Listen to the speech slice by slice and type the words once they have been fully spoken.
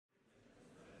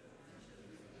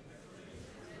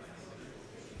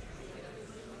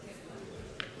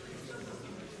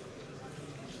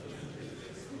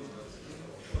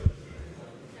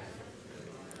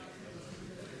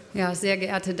Ja, sehr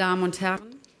geehrte Damen und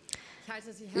Herren.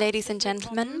 Ladies and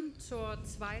gentlemen,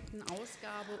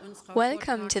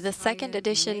 welcome to the second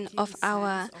edition of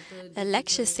our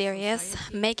lecture series,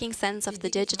 Making Sense of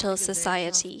the Digital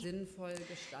Society,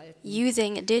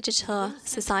 Using Digital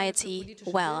Society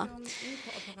Well.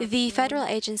 The Federal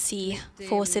Agency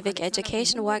for Civic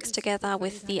Education works together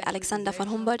with the Alexander von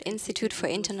Humboldt Institute for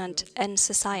Internet and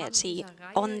Society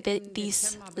on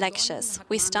these lectures.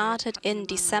 We started in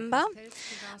December.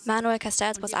 Manuel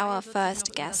Castells was our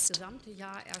first guest.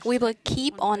 We will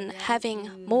keep on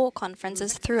having more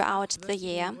conferences throughout the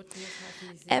year.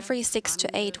 Every 6 to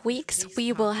 8 weeks,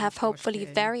 we will have hopefully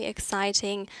very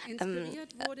exciting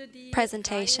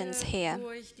presentations here.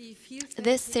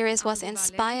 This series was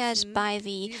inspired by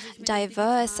the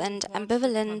diverse and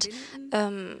ambivalent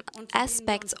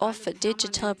aspects of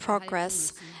digital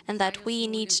progress, and that we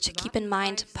need to keep in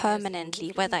mind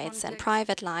permanently, whether it's in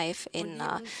private life, in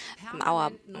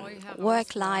our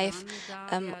work life,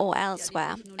 or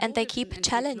elsewhere. And they keep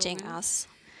challenging us.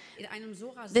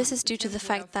 This is due to the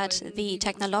fact that the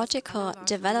technological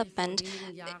development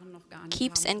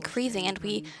keeps increasing, and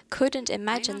we couldn't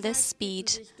imagine this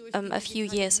speed a few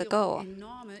years ago.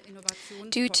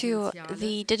 Due to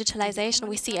the digitalization,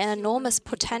 we see an enormous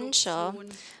potential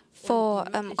for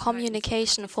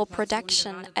communication, for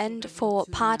production, and for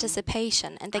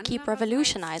participation, and they keep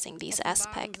revolutionizing these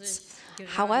aspects.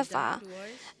 However,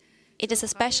 it is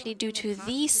especially due to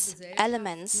these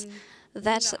elements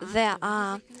that there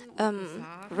are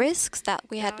risks that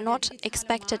we had not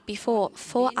expected before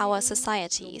for our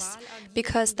societies,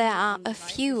 because there are a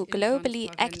few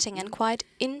globally acting and quite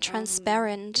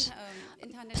intransparent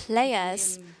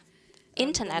players,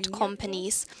 internet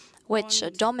companies, which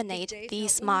dominate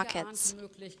these markets.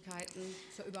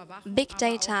 Big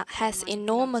data has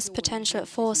enormous potential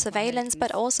for surveillance,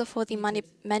 but also for the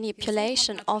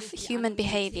manipulation of human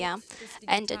behavior.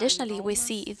 And additionally, we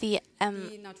see the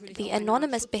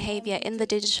anonymous behavior in the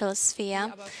digital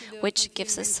sphere, which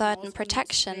gives a certain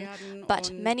protection,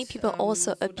 but many people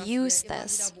also abuse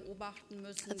this.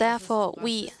 Therefore,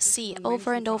 we see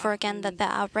over and over again that there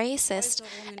are racist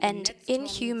and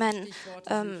inhuman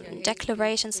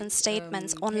declarations and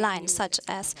statements online, such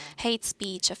as hate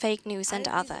speech, fake news, and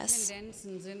others.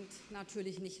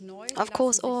 Of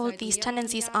course, all these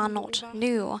tendencies are not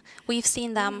new. We've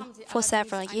seen them for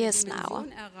several years now.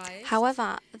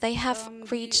 However, they have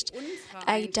reached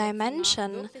a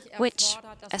dimension which,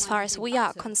 as far as we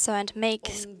are concerned, make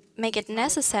it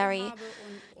necessary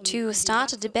to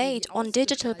start a debate on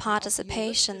digital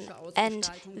participation and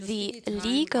the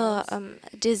legal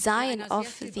design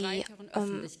of the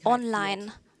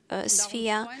online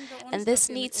sphere, and this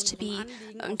needs to be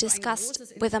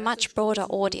discussed with a much broader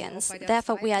audience.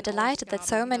 Therefore, we are delighted that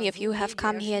so many of you have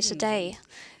come here today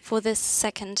for this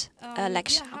second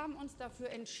lecture.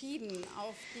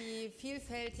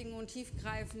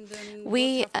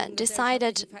 We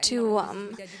decided to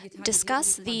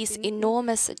discuss these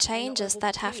enormous changes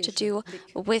that have to do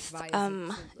with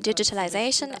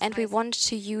digitalization, and we want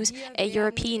to use a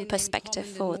European perspective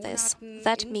for this.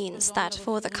 That means that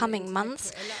for the coming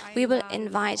months, we will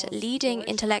invite leading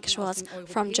intellectuals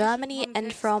from Germany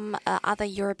and from other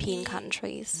European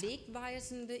countries.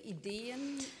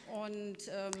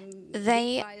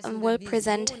 They will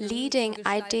present leading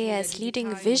ideas,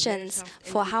 leading visions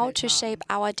for how to shape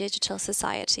our digital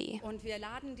society.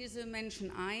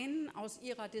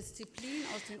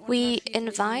 We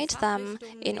invite them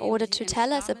in order to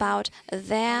tell us about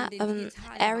their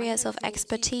areas of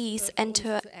expertise and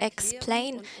to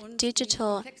explain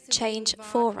digital change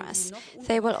for us.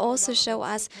 They will also show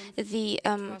us the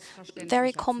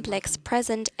very complex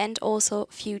present and also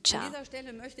future.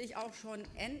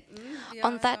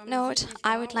 On that note,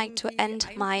 I would like to end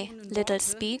my little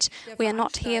speech. We are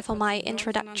not here for my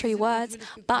introductory words,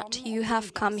 but you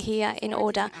have come here in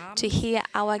order to hear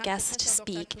our guest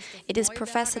speak. It is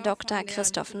Professor Dr.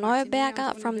 Christoph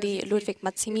Neuberger from the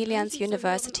Ludwig-Maximilians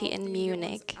University in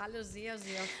Munich.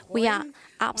 We are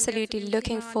absolutely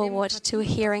looking forward to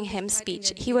hearing him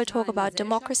speak. He will talk about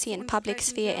democracy and public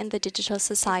sphere in the digital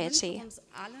society.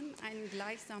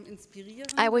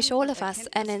 I wish all of us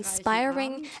an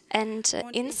inspiring and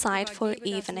insightful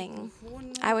evening.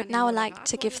 I would now like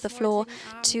to give the floor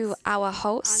to our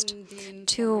host,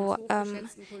 to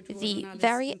the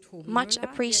very much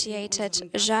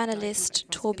appreciated journalist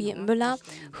Tobi Müller,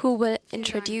 who will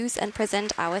introduce and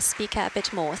present our speaker a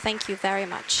bit more. Thank you very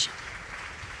much.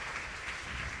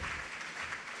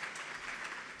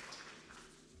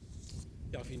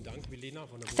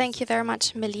 Thank you very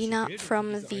much, Melina,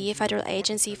 from the Federal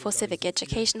Agency for Civic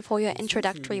Education, for your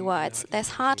introductory words. There's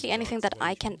hardly anything that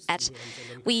I can add.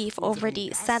 We've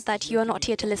already said that you are not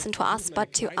here to listen to us,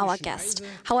 but to our guest.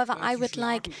 However, I would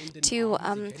like to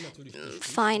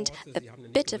find a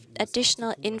bit of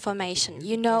additional information.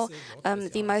 You know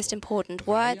the most important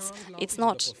words. It's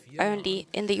not only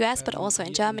in the US, but also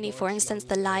in Germany, for instance,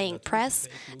 the lying press,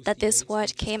 that this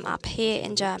word came up here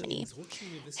in Germany.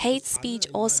 Hate speech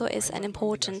also is an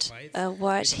important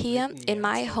word here. In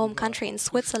my home country, in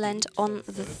Switzerland, on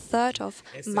the 3rd of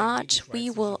March, we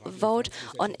will vote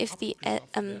on if the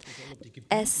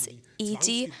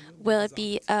SED will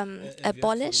be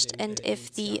abolished and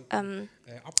if the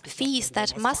fees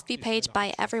that must be paid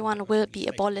by everyone will be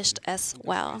abolished as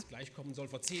well.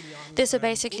 This will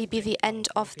basically be the end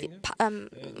of the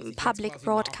public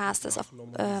broadcasters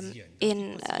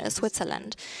in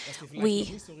Switzerland.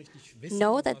 We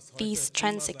know that these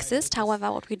trends exist,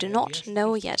 however, what we do not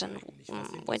know yet, and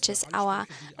which is our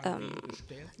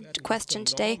question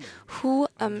today, who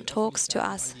talks to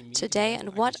us today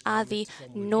and what are the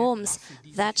norms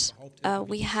that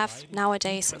we have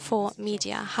nowadays for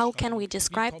media? How can we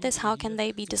describe this? How can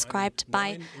they be described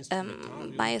by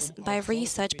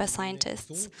research, by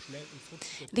scientists?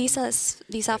 These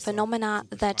are phenomena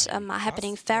that are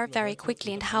happening very, very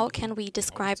quickly, and how can we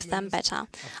describe them better?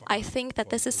 I think that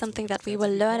this is something that we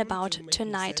will learn about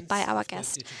tonight by our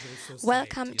guest.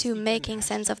 Welcome to Making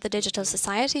Sense of the Digital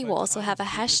Society. We also have a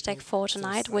hashtag for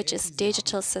tonight, which is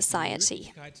Digital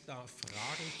Society.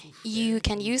 You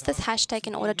can use this hashtag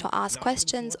in order to ask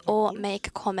questions or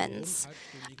make comments.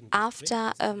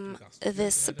 After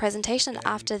this presentation,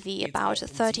 after the about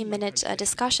 30-minute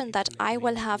discussion that I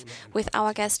will have with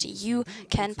our guest, you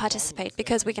can participate,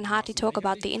 because we can hardly talk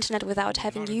about the internet without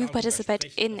having you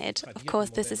participate in it. Of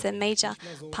course, this is a major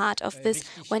part of this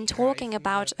when talking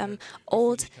about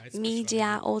old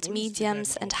media, old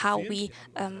mediums, and how we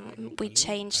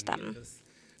change them.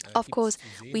 Of course,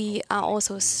 we are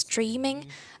also streaming.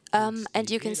 And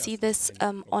you can see this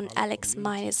on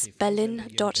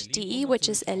alex-berlin.de, which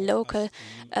is a local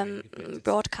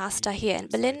broadcaster here in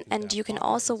Berlin, and you can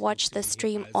also watch the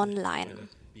stream online.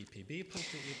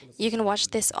 You can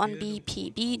watch this on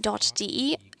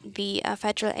bpb.de, the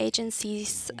Federal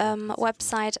Agency's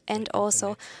website, and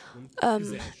also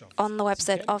on the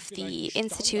website of the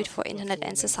Institute for Internet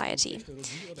and Society.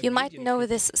 You might know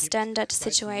this standard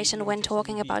situation when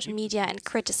talking about media and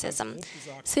criticism.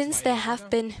 Since there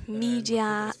have been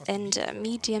media and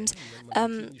mediums,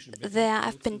 there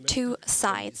have been two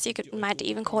sides. You might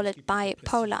even call it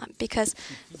bipolar, because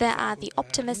there are the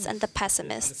optimists and the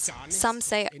pessimists. Some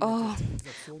say, oh,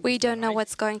 we don't know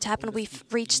what's going to happen, we've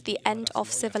reached the end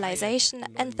of civilization,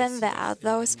 and then there are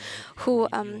those who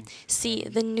see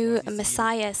the new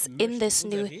messiahs in this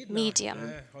new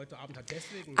medium.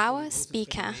 Our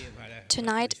speaker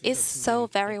tonight is so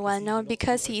very well known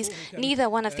because he's neither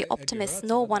one of the optimists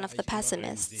nor one of the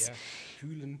pessimists.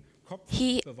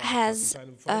 He has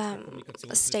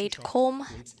stayed calm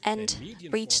and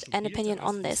reached an opinion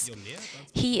on this.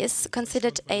 He is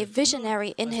considered a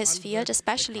visionary in his field,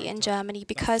 especially in Germany,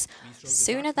 because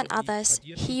sooner than others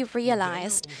he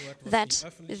realized that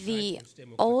the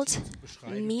old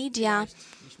media,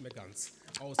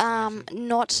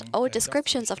 not all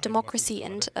descriptions of democracy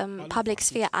and public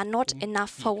sphere are not enough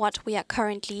for what we are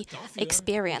currently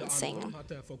experiencing.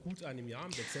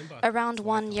 Around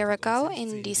 1 year ago,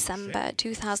 in December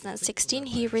 2016,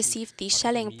 he received the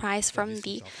Schelling Prize from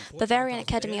the Bavarian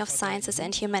Academy of Sciences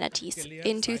and Humanities.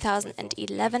 In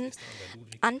 2011,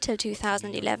 until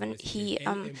 2011, he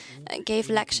gave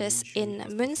lectures in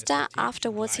Münster.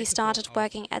 Afterwards, he started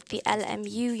working at the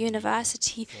LMU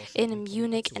University in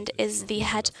Munich and is the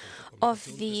head of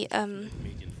the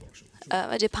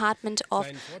Department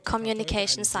of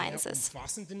Communication Sciences.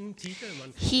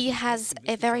 He has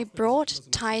a very broad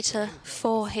title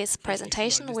for his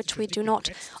presentation, which we do not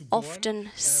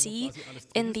often see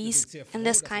in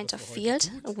this kind of field.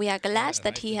 We are glad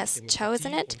that he has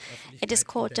chosen it. It is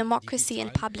called Democracy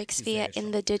and Public Sphere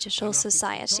in the Digital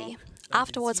Society.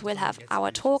 Afterwards, we'll have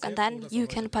our talk, and then you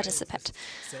can participate.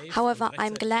 However,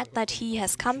 I'm glad that he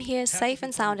has come here safe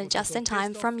and sound and just in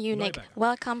time from Munich.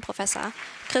 Welcome, Professor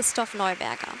Christoph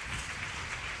Neuberger.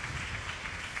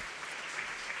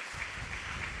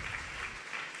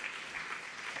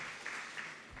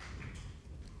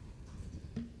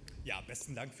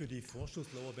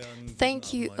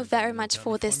 Thank you very much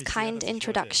for this kind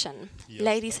introduction.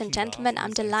 Ladies and gentlemen,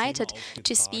 I'm delighted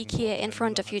to speak here in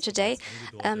front of you today.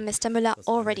 Mr. Müller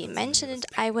already mentioned it.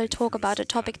 I will talk about a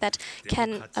topic that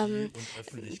can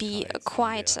be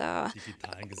quite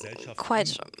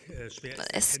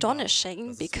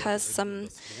astonishing, because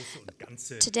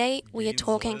today we are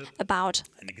talking about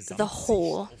the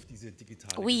whole.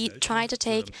 We try to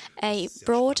take a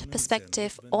broad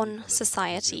perspective on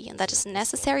society, and that is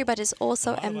necessary, but is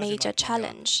also a major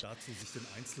challenge.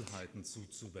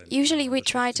 Usually we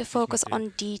try to focus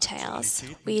on details.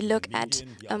 We look at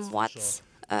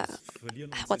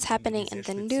what's happening in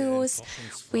the news.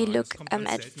 We look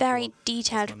at very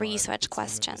detailed research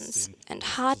questions, and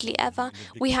hardly ever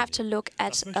we have to look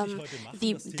at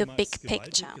the big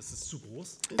picture.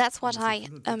 That's what I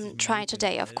try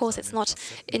today. Of course, it's not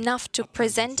enough to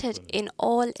present it in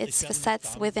all its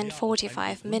facets within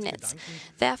 45 minutes.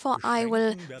 Therefore, I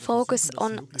will focus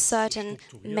on certain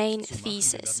main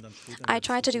theses. I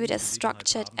try to do it as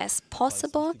structured as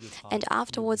possible, and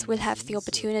afterwards we'll have the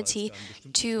opportunity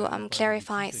to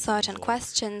clarify certain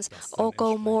questions or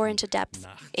go more into depth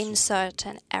in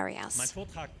certain areas.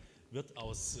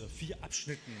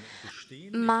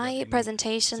 My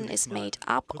presentation is made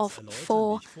up of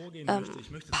 4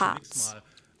 parts.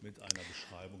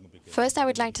 First, I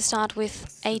would like to start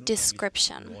with a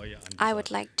description. I would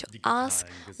like to ask,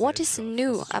 what is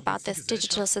new about this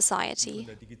digital society?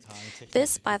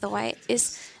 This, by the way,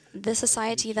 is the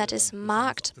society that is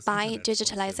marked by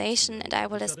digitalization, and I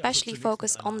will especially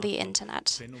focus on the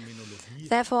internet.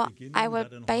 Therefore, I will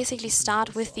basically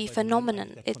start with the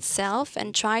phenomenon itself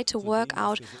and try to work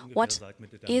out what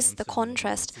is the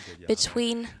contrast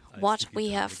between what we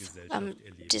have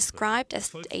described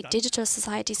as a digital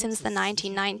society since the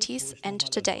 1990s and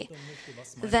today.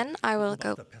 Then I will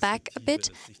go back a bit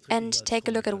and take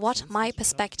a look at what my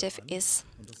perspective is.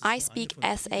 I speak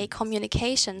as a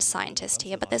communication scientist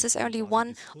here, but this is only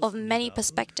one of many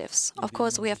perspectives. Of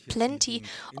course, we have plenty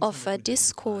of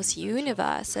discourse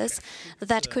universes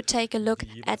that could take a look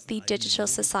at the digital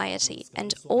society,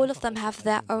 and all of them have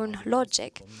their own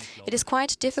logic. It is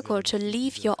quite difficult to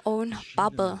leave your own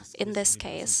bubble in this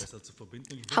case.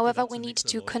 However, we need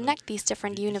to connect these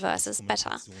different universes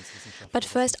better. But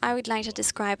first, I would like to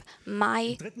describe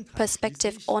my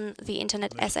perspective on the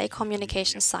internet as a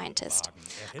communication scientist.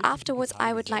 Afterwards,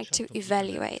 I would like to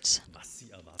evaluate.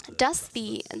 Does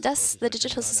the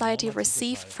digital society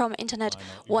receive from internet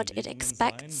what it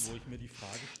expects?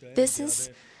 This is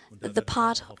the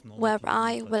part where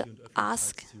I will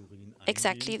ask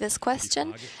exactly this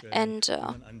question, and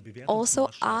also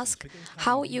ask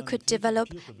how you could develop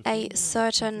a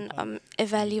certain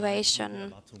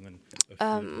evaluation,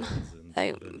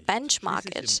 benchmark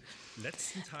it.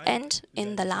 And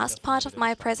in the last part of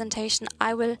my presentation,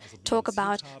 I will talk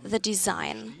about the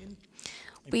design.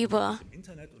 We will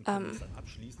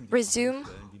resume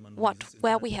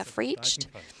where we have reached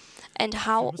and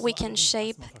how we can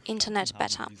shape internet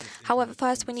better. However,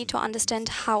 first we need to understand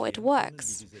how it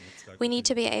works. We need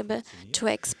to be able to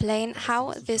explain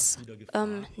how this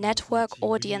network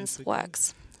audience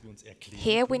works.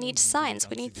 Here we need science,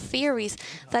 we need theories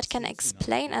that can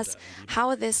explain us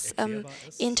how this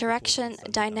interaction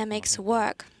dynamics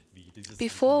work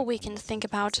before we can think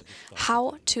about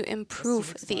how to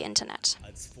improve the internet.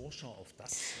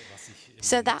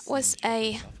 So that was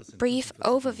a brief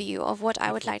overview of what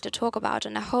I would like to talk about,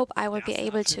 and I hope I will be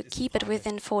able to keep it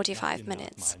within 45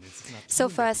 minutes. So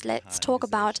first, let's talk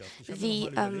about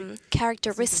the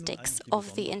characteristics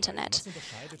of the internet.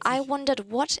 I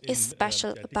wondered what is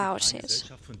special about it.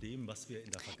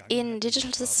 In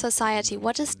digital society,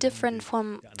 what is different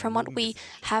from what we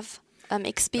have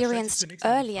experienced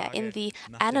earlier in the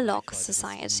analog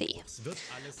society?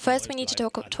 First, we need to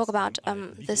talk about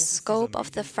the scope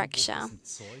of the fracture.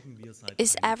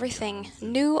 Is everything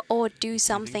new, or do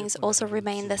some things also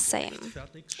remain the same?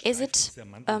 Is it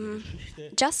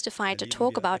justified to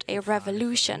talk about a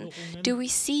revolution? Do we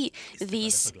see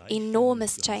these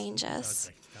enormous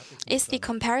changes? Is the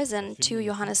comparison to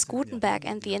Johannes Gutenberg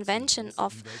and the invention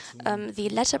of the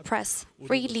letterpress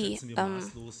really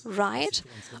right,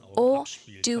 or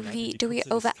do we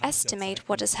overestimate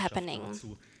what is happening?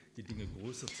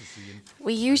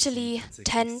 We usually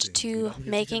tend to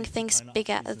making things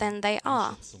bigger than they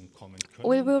are.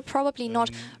 We will probably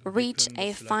not reach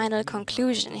a final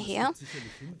conclusion here,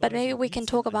 but maybe we can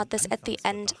talk about this at the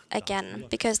end again,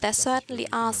 because there certainly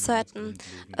are certain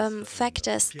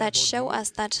factors that show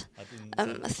us that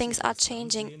things are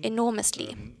changing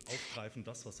enormously.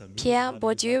 Pierre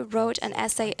Bourdieu wrote an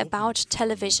essay about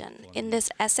television. In this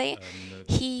essay,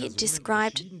 he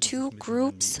described two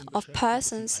groups of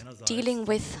persons dealing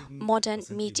with modern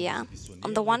media.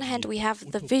 On the one hand, we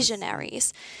have the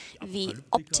visionaries, the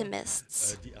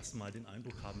optimists.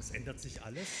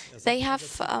 They are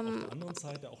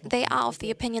of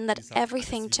the opinion that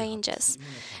everything changes.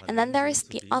 And then there is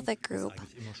the other group.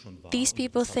 These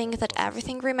people think that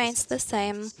everything remains the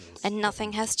same and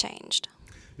nothing has changed.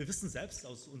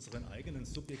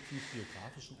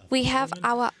 We have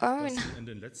our own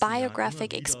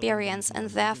biographic experience and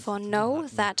therefore know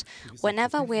that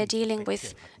whenever we're dealing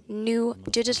with new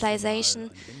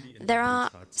digitalization, there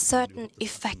are certain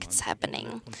effects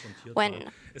happening.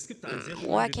 When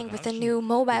working with a new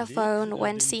mobile phone,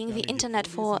 when seeing the internet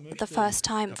for the first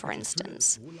time, for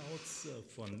instance.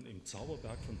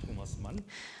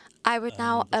 I would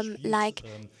now like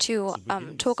to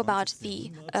talk about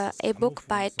a book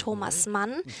by Thomas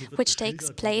Mann, which takes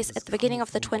place at the beginning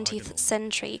of the 20th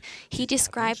century. He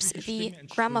describes the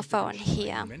gramophone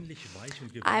here.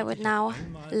 I would now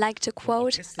like to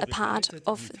quote a part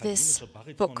of this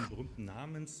book.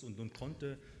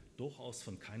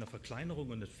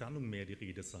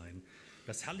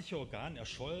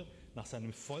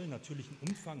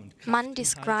 Mann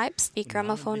describes the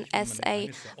gramophone as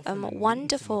a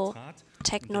wonderful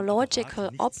technological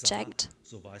object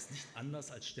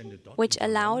which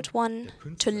allowed one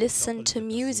to listen to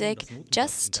music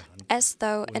just as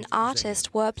though an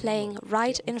artist were playing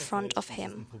right in front of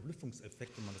him.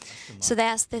 So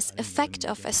there's this effect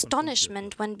of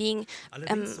astonishment when being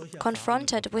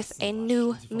confronted with a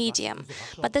new medium.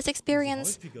 But this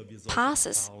experience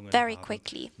passes very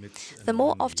quickly. The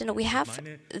more often we have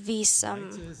these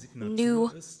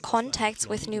new contacts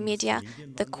with new media,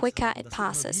 the quicker it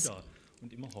passes.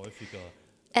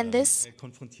 And this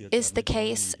is the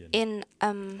case in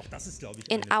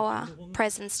our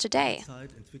presence today.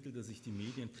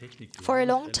 For a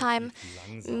long time,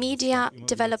 media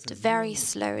developed very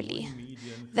slowly.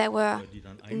 There were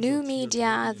new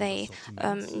media, they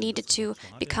needed to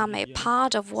become a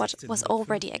part of what was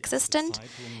already existent.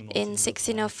 In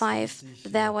 1605,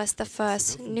 there was the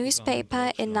first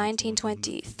newspaper. In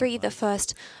 1923, the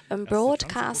first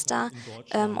broadcaster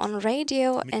on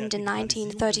radio, and in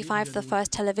 1935, the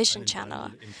first television channel.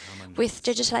 With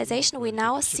digitalization, we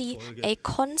now see a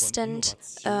constant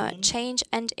change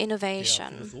and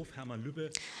innovation.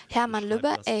 Hermann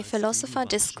Lübbe, a philosopher,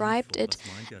 described it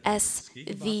as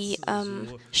the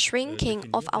shrinking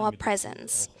of our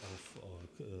presence.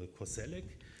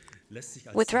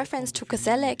 With reference to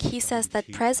Koselleck, he says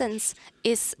that presence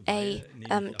is a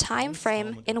time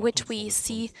frame in which we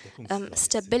see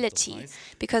stability,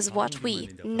 because what we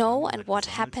know and what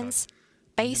happens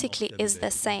basically is the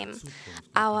same.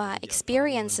 Our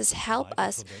experiences help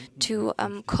us to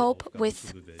cope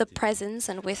with the present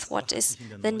and with what is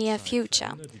the near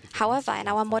future. However, in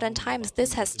our modern times,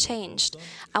 this has changed.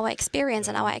 Our experience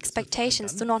and our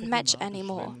expectations do not match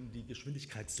anymore.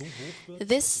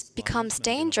 This becomes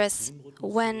dangerous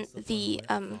when the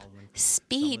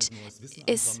speed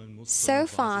is so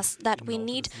fast that we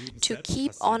need to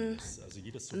keep on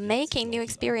making new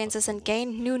experiences and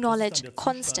gain new knowledge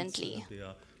constantly.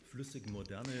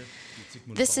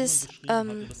 This is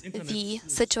the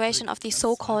situation of the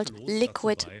so-called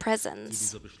liquid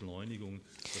presence.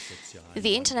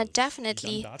 The internet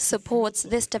definitely supports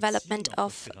this development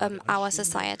of our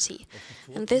society.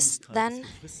 And this then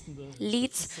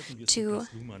leads to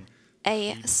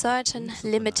a certain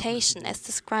limitation, as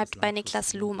described by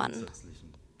Niklas Luhmann.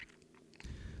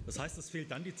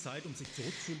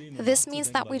 This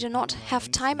means that we do not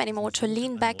have time anymore to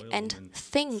lean back and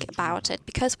think about it,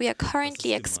 because we are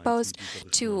currently exposed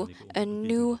to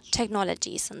new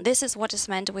technologies. And this is what is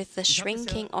meant with the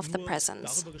shrinking of the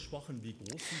presence.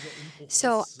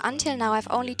 So until now,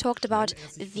 I've only talked about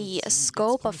the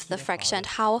scope of the fracture and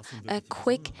how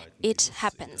quick it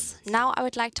happens. Now I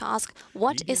would like to ask,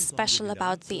 what is special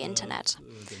about the internet?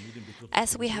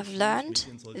 As we have learned,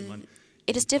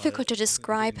 it is difficult to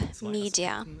describe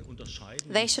media.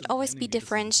 They should always be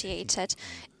differentiated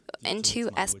in two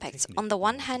aspects. On the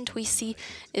one hand, we see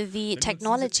the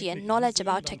technology and knowledge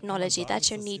about technology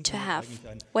that you need to have.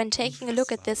 When taking a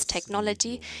look at this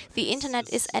technology, the internet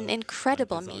is an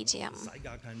incredible medium.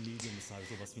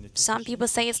 Some people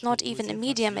say it's not even a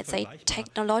medium, it's a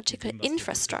technological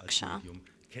infrastructure.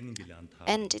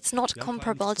 And it's not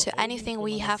comparable to anything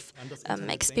we have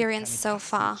experienced so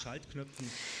far.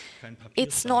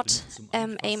 It's not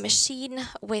a machine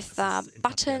with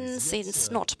buttons, it's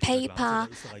not paper,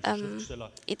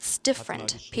 it's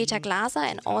different. Peter Glaser,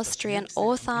 an Austrian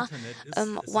author,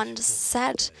 once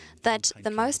said that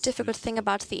the most difficult thing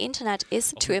about the internet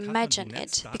is to imagine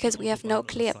it, because we have no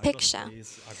clear picture.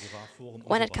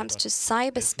 When it comes to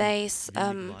cyberspace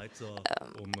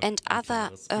and other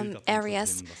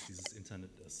areas,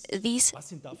 these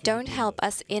don't help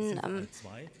us in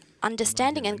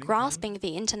understanding and grasping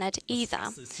the internet either.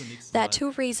 There are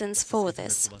two reasons for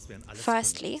this.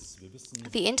 Firstly,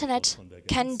 the internet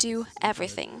can do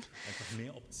everything.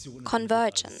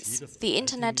 Convergence. The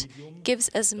internet gives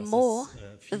us more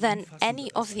than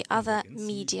any of the other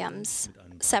mediums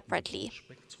separately.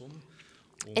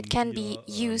 It can be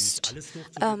used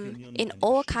in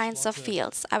all kinds of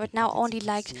fields. I would now only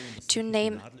like to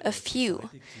name a few.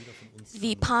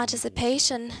 The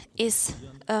participation is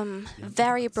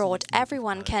very broad.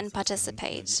 Everyone can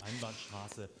participate.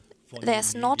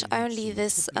 There's not only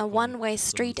this one-way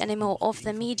street anymore of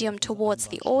the medium towards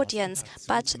the audience,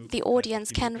 but the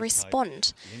audience can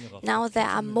respond. Now there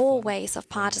are more ways of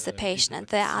participation, and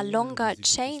there are longer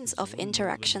chains of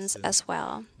interactions as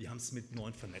well.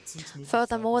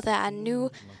 Furthermore, there are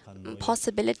new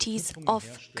possibilities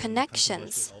of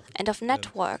connections and of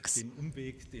networks.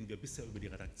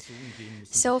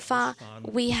 So far,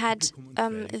 we had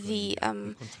the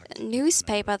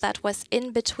newspaper that was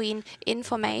in between the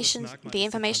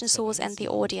information source and the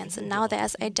audience, and now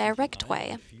there's a direct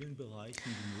way.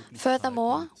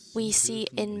 Furthermore, we see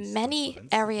in many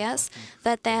areas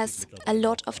that there's a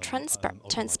lot of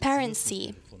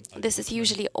transparency. This is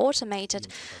usually automated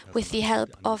with the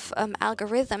help of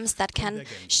algorithms that can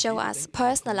show us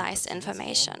personalized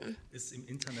information.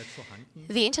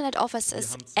 The internet offers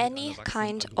us any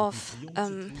kind of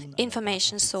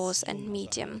information source and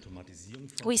medium.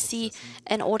 We see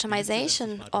an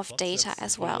automation of data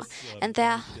as well, and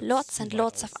there are lots and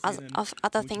lots of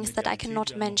other things that I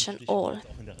cannot mention all.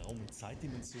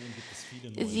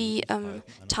 The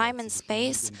time and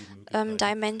space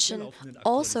dimension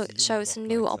also shows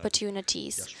new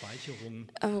opportunities.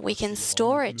 We can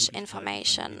storage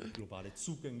information.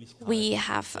 We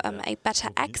have a better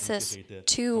access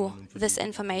to this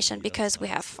information because we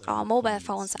have our mobile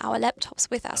phones, our laptops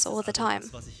with us all the time.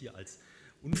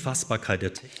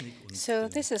 So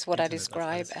this is what I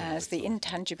describe as the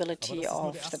intangibility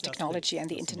of the technology and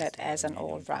the internet as an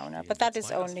all-rounder. But that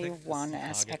is only one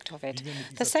aspect of it.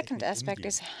 The second aspect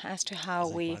is as to how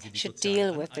we should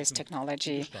deal with this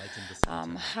technology.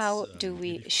 How do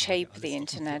we shape the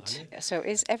internet? So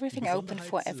is everything open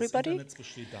for everybody?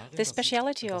 The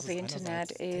speciality of the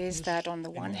internet is that on the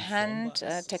one hand,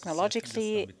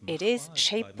 technologically, it is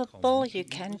shapeable. You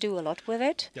can do a lot with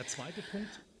it.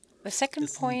 The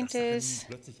second point is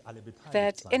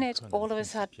that in it, all of a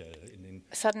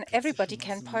sudden, everybody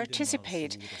can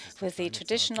participate. With the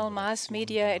traditional mass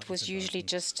media, it was usually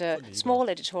just a small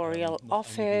editorial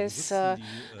office,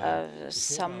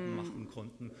 some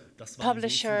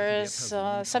publishers,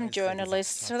 some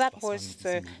journalists. So that was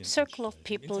the circle of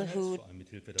people who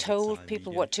told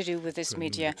people what to do with this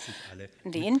media.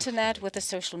 The internet, with the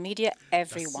social media,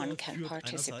 everyone can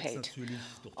participate.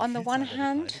 On the one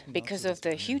hand, because of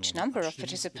the huge number of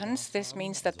participants, this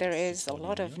means that there is a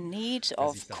lot of need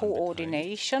of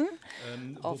coordination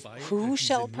of who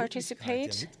shall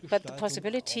participate, but the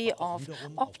possibility of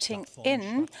opting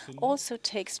in also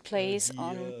takes place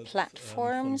on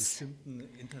platforms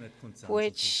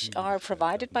which are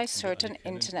provided by certain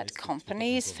internet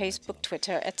companies, Facebook,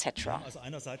 Twitter, etc.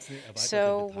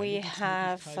 So we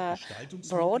have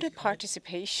broader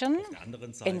participation,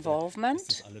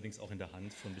 involvement,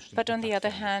 but on the other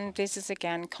hand, this is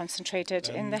again concentrated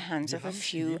in the hands of a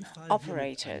few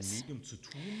operators.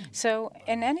 So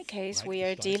in any case, we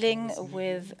are dealing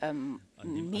with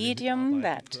medium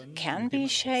that can be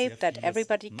shaped, that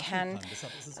everybody can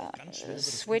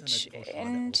switch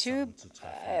into.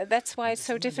 That's why it's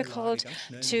so difficult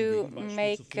to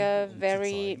make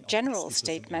very general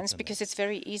statements, because it's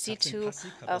very easy to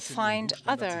find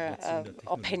other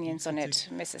opinions on it.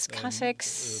 Mrs. Castells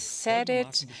said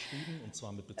it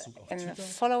in the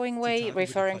following way,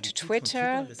 referring to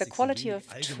Twitter. The quality of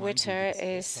Twitter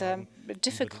is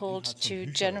difficult to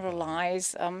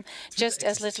generalize, just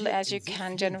as little as you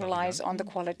can generalize on the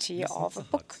quality of a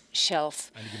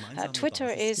bookshelf. Twitter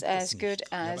is as good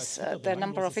as the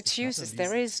number of its users.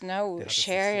 There is no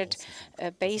shared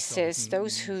basis.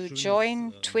 Those who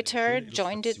joined Twitter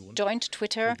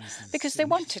because they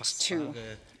wanted to.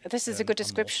 This is a good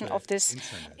description of this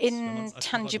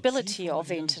intangibility of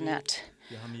the internet.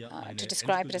 to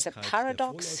describe it as a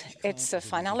paradox. It's a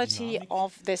finality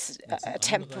of this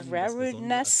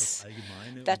temporariness.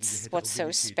 That's what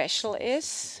so special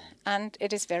is, and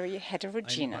it is very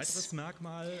heterogeneous.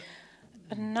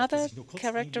 Another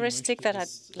characteristic that I'd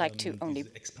like to only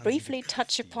briefly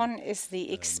touch upon is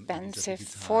the expansive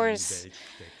force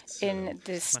in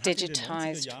this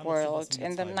digitized world.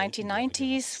 In the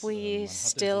 1990s, we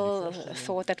still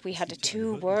thought that we had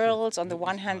two worlds. On the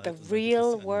one hand, the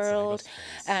real world,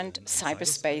 and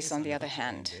cyberspace on the other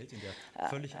hand.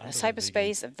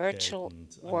 Cyberspace, a virtual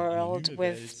world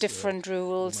with different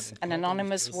rules, an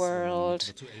anonymous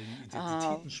world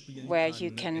where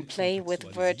you can play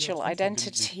with virtual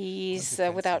identities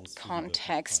without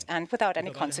context and without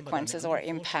any consequences or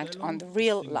impact on the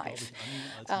real life.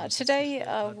 Today,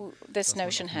 this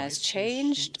notion has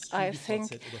changed. I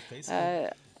think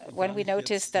when we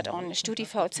noticed that on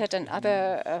StudiVZ and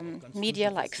other media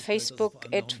like Facebook,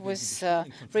 it was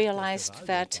realized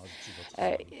that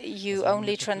you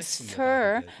only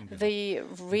transfer the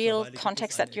real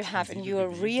context that you have in your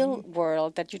real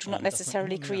world, that you do not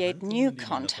necessarily create new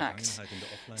contacts.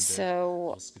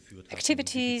 So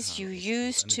activities you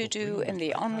used to do in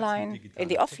the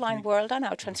offline world are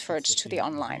now transferred to the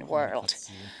online world.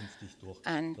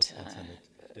 And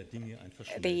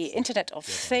the Internet of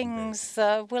Things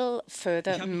will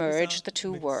further merge the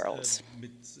two worlds.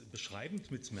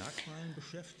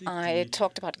 I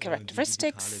talked about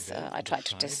characteristics. I tried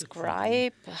to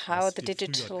describe how the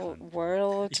digital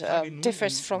world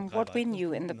differs from what we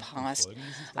knew in the past.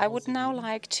 I would now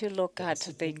like to look at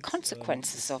the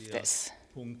consequences of this.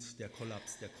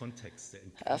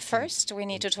 First, we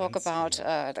need to talk about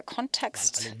the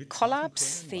context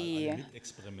collapse, the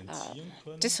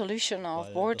dissolution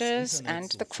of borders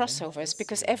and the crossovers,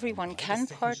 because everyone can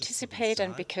participate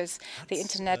and because the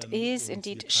Internet is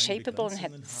indeed shapeable and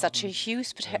has such a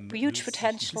huge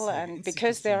potential, and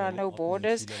because there are no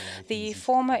borders, the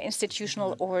former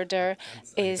institutional order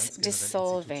is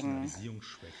dissolving.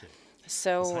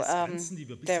 So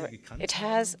it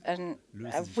has a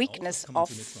weakness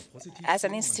as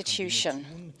an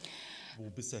institution.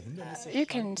 You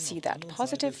can see that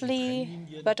positively,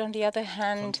 but on the other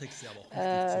hand,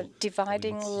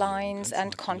 dividing lines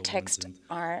and context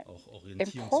are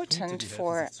important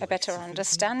for a better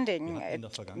understanding.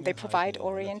 They provide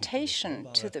orientation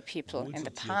to the people. In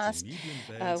the past,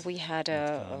 we had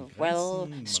a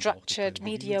well-structured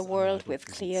media world with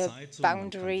clear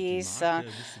boundaries.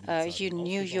 You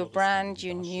knew your brand,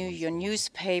 you knew your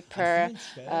newspaper,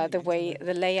 the way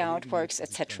the layout works,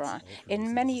 etc.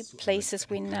 In many places,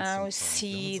 we now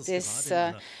see this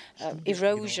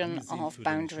erosion of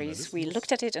boundaries. We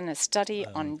looked at it in a study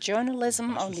on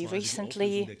journalism only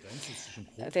recently.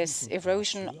 This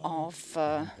erosion of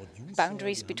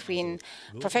boundaries between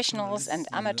professionals and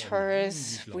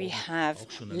amateurs. We have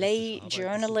lay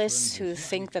journalists who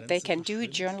think that they can do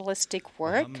journalistic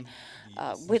work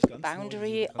with the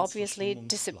boundary obviously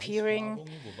disappearing.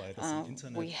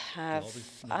 We have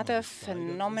other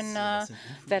phenomena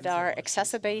that are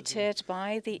exacerbated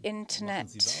by the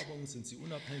Internet.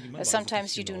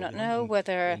 Sometimes you do not know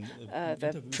whether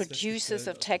the producers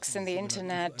of text in the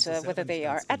Internet, whether they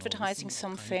are advertising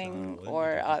something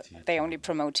or are they only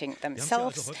promoting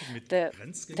themselves.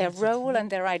 Their role and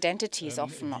their identity is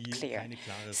often not clear.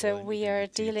 So we are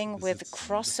dealing with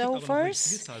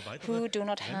crossovers who do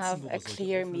not have a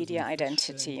clear media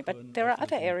identity. But there are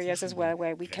other areas as well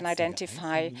where we can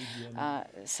identify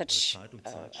such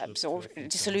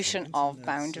dissolution of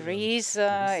boundaries.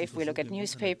 If we look at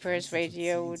newspapers,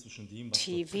 radio,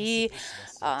 TV,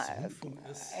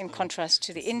 in contrast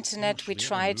to the Internet, we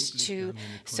tried to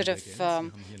sort of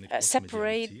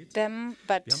separate them,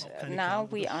 but now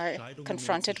we are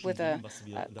confronted with a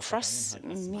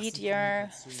cross-media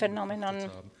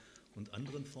phenomenon.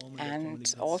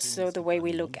 And also the way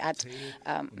we look at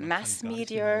mass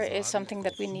media is something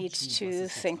that we need to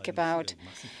think about.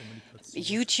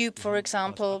 YouTube, for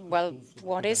example, well,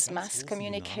 what is mass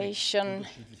communication?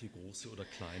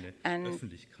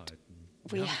 And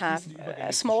we have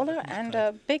a smaller and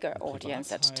a bigger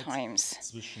audience at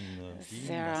times.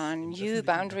 There are new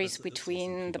boundaries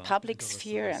between the public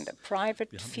sphere and the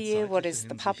private sphere. What is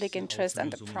the public interest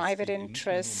and the private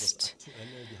interest?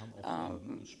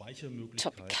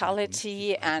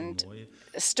 Topicality and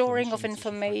storing of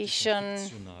information.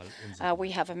 We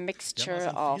have a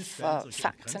mixture of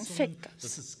facts and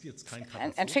figures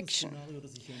and fiction.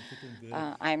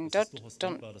 I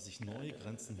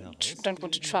don't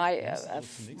want to try a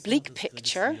bleak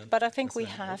picture, but I think we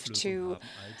have to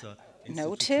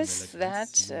notice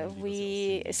that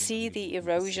we see the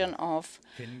erosion of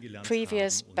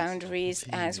previous boundaries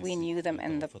as we knew them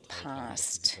in the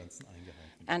past.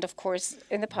 And of course,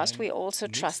 in the past, we also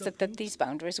trusted that these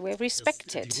boundaries were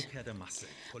respected.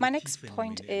 My next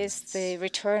point is the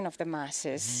return of the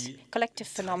masses, collective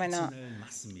phenomena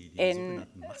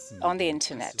on the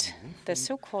internet. The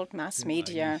so-called mass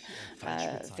media,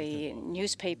 the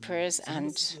newspapers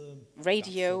and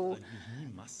radio,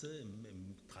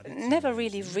 never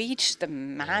really reached the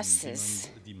masses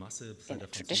in a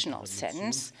traditional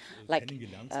sense, like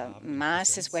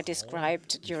masses were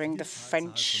described during the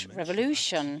French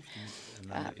Revolution.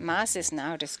 Mass is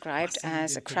now described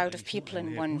as a crowd of people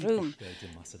in one room.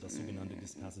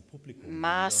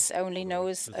 Mass only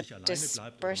knows a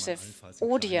dispersive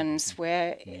audience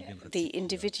where the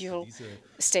individual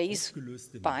stays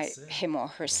by him or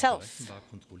herself.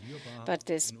 But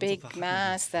this big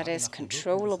mass that is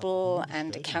controllable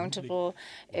and accountable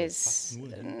is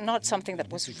not something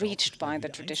that was reached by the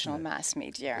traditional mass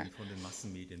media.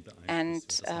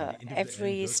 And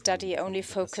every study only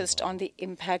focused on the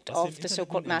impact of the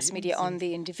so-called mass media on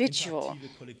the individual.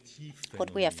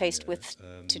 What we are faced with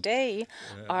today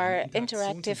are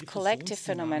interactive collective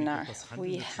phenomena.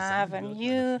 We have a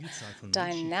new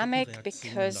dynamic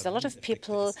because a lot of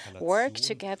people work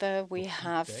together. We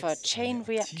have chain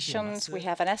reactions, we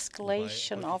have an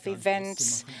escalation of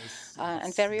events,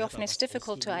 and very often it's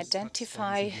difficult to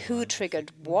identify who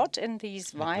triggered what in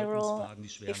these viral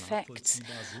effects.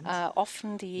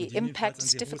 Often the impact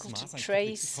is difficult to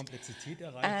trace,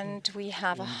 and we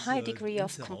have a high degree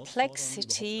of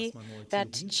complexity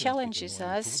that challenges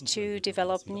us to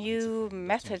develop new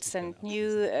methods and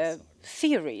new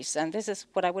theories, and this is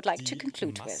what I would like to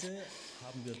conclude with.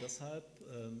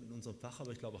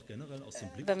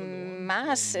 The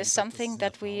mass is something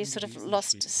that we sort of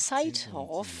lost sight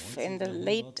of. In the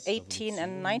late 18th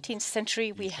and 19th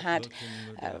century, we had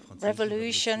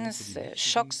revolutions, the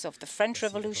shocks of the French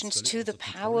revolutions to the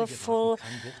powerful,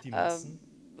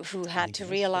 who had to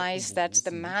realize that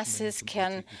the masses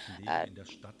can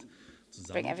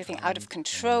bring everything out of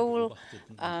control.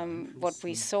 What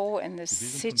we saw in the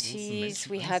cities,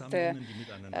 we had the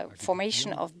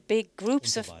formation of big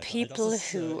groups of people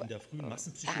who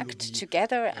act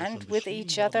together and with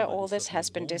each other. All this has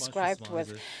been described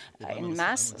with, in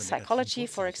mass psychology,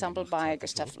 for example, by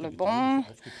Gustave Le Bon.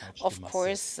 Of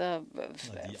course,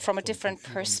 from a different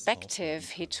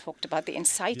perspective, he talked about the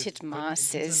incited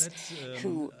masses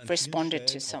who responded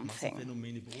to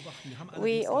something.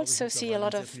 We also see a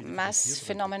lot of mass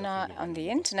phenomena on the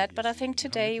internet, but I think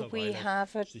today we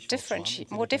have a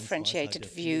more differentiated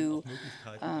view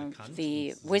of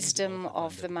the wisdom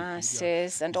of the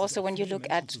masses. And also when you look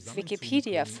at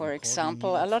Wikipedia, for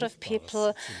example, a lot of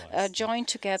people join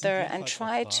together and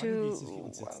try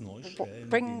to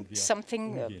bring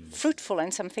something fruitful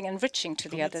and something enriching to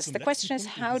the others. The question is,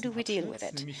 how do we deal with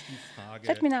it?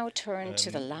 Let me now turn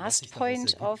to the last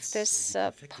point of this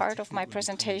part of my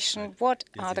presentation. What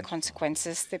are the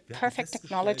consequences? The perfect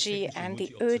technology and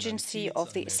the urgency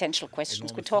of the essential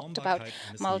questions. We talked about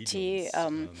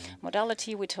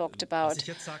multi-modality, we talked about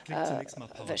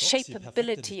the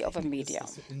shapeability of a media.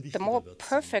 The more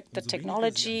perfect the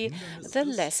technology, the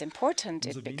less important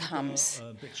it becomes.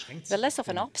 The less of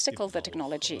an obstacle the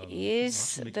technology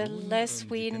is, the less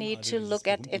we need to look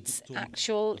at its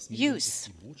actual use.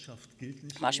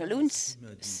 Marshall Loons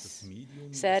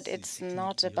said it's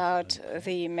not about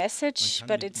the message,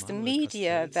 but it's the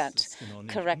media that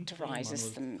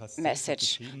characterizes the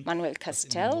message. Manuel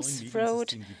Castells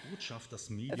wrote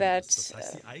that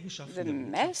the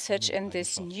message in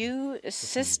this new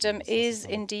system is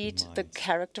indeed the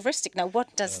characteristic. Now,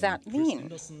 what does that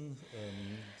mean?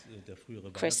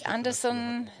 Chris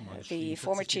Anderson, the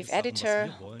former chief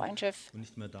editor,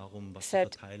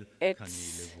 said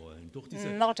it's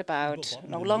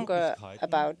no longer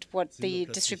about what the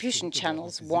distribution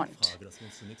channels want.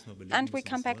 And we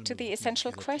come back to the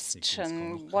essential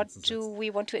question, what do we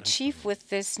want to achieve with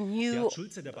this new,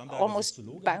 almost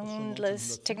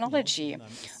boundless technology?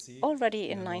 Already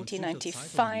in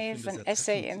 1995, an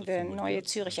essay in the Neue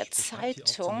Zürcher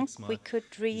Zeitung, we could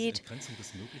read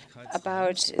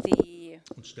about the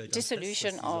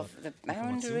dissolution of the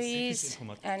boundaries,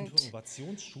 and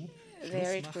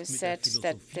There it was said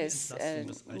that this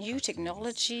new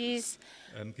technologies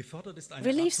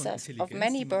relieves us of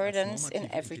many burdens in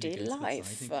everyday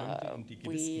life.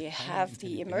 We have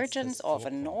the emergence of a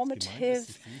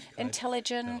normative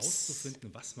intelligence,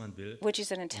 which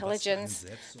is an intelligence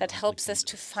that helps us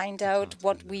to find out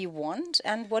what we want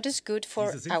and what is good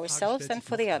for ourselves and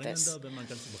for the others.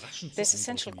 This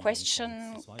essential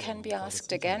question can be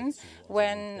asked again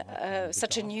when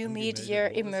such a new media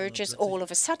emerges all of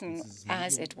a sudden,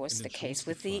 as it was the case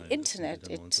with the internet.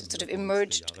 It sort of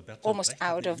emerged almost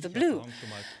out of the blue.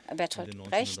 Bertolt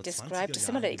Brecht described a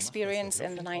similar experience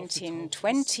in the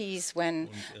 1920s when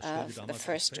the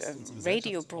first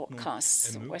radio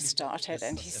broadcasts were started,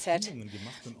 and he said,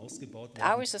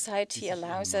 our society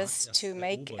allows us to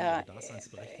make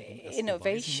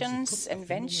innovations,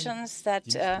 inventions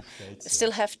that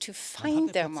still have to find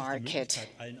their market.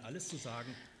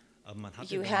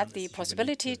 You had the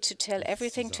possibility to tell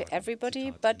everything to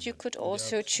everybody, but you could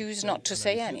also choose not to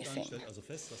say anything.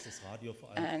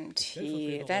 And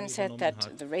he then said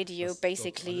that the radio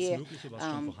basically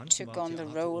took on the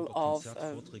role of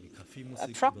a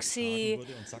proxy,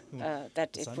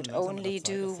 that it would only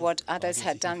do what others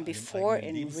had done before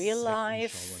in real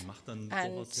life.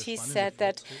 And he said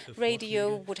that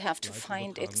radio would have to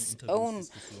find its own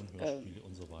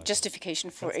justification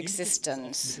for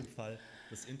existence.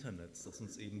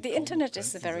 The internet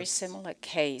is a very similar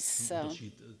case.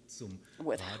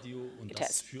 It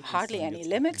has hardly any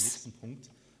limits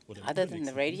other than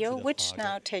the radio, which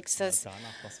now takes us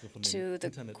to the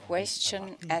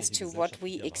question as to what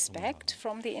we expect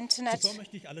from the internet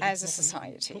as a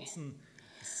society.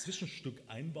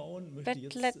 But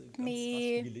let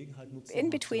me, in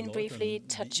between, briefly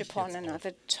touch upon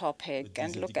another topic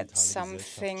and look at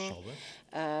something,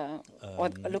 or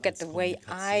look at the way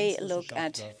I look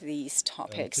at these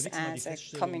topics as a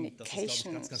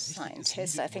communication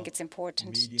scientist. I think it's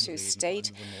important to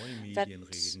state that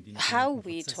how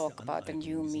we talk about the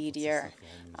new media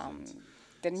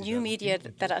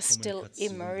that are still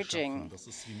emerging.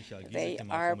 They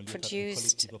are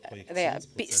produced, they are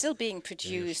still being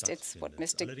produced. It's what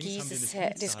Mr. Giese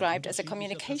described as a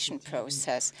communication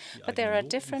process. But there are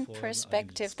different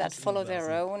perspectives that follow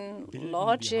their own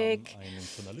logic.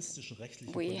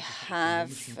 We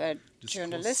have a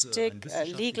journalistic, a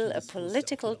legal, a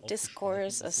political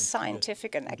discourse, a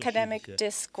scientific and academic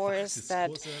discourse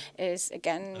that is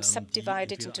again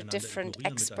subdivided into different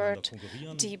expert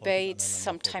debates,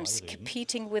 sometimes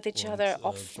competing with each other,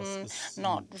 often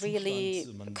not really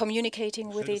communicating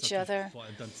with each other.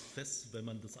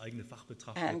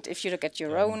 And if you look at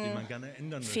your own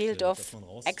field of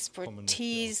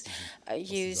expertise,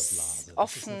 you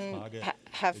often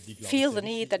feel the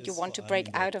need that you want to break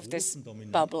out of this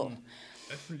bubble.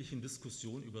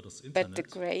 But the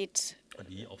great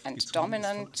and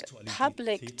dominant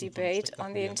public debate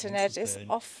on the internet is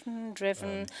often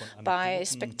driven by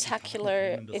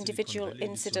spectacular individual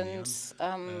incidents,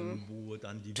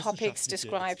 topics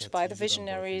described by the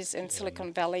visionaries in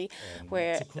Silicon Valley,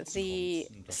 where the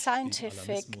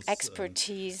scientific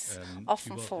expertise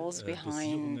often falls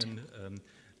behind.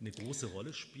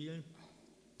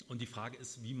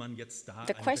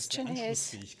 The question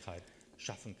is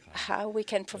how we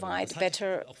can provide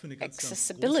better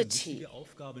accessibility.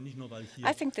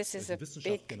 I think this is a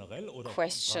big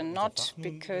question, not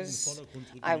because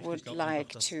I would like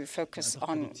to focus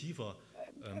on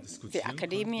the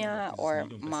academia or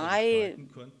my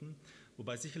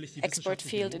expert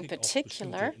field in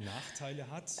particular.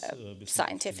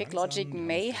 Scientific logic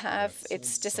may have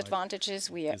its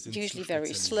disadvantages. We are usually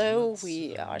very slow.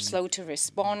 We are slow to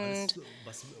respond.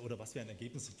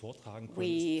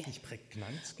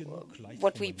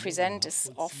 What we present is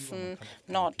often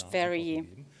not very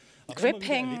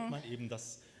gripping,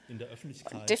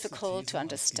 difficult to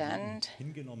understand.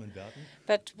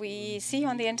 But we see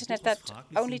on the internet that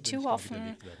only too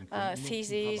often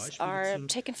theses are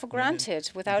taken for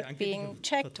granted without being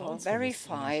checked or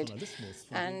verified.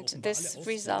 And this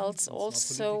results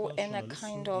also in a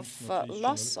kind of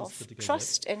loss of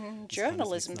trust in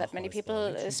journalism that many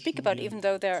people speak about, even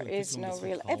though there is no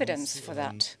real evidence for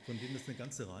that.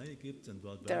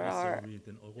 There are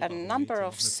a number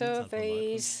of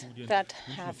surveys that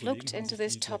have looked into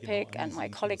this topic, and my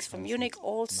colleagues from Munich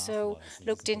also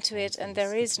looked into it, and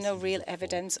there is no real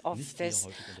evidence of this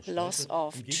loss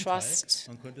of trust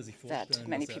that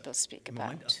many people speak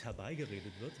about.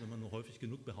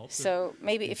 So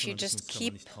maybe if you just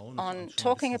keep on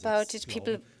talking about it,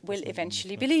 people will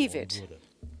eventually believe it.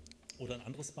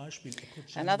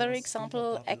 Another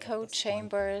example, echo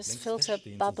chambers, filter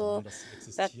bubble,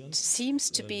 that seems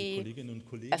to be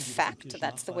a fact.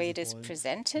 That's the way it is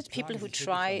presented. People who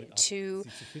try to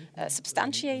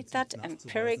substantiate that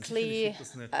empirically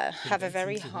have a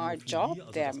very hard job.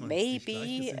 There may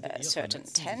be certain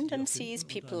tendencies.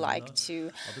 People like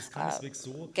to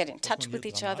get in touch with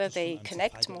each other. They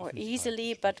connect more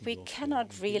easily, but we cannot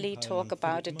really talk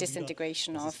about a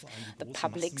disintegration of the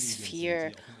public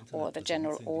sphere or the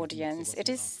general audience. It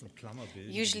is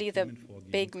usually the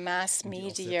big mass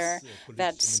media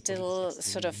that still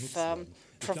sort of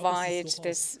provide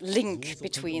this link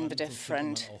between the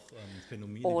different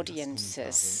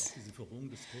audiences.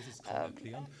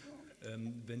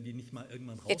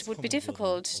 It would be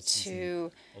difficult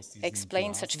to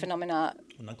explain such phenomena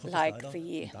like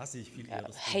the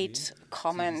hate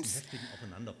comments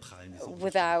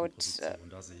without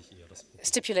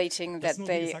stipulating that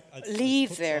they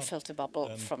leave their filter bubble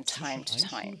from time to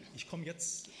time.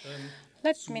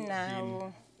 Let me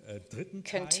now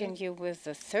continue with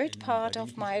the third part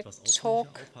of my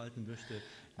talk,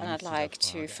 and I'd like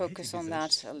to focus on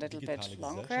that a little bit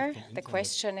longer. The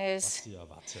question is,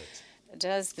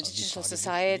 does the digital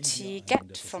society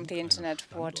get from the internet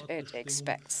what it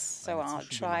expects? So I'll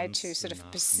try to sort of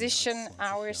position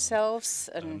ourselves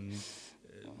and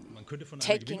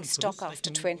taking stock after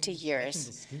 20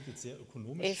 years.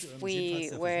 If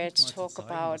we were to talk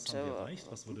about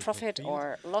profit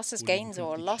or losses, gains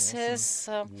or losses,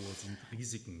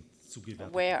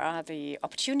 where are the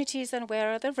opportunities and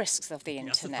where are the risks of the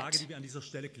internet?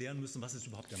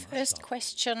 First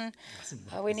question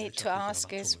we need to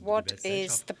ask is, what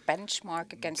is the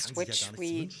benchmark against which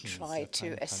we try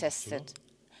to assess it?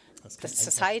 The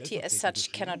society as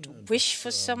such cannot wish for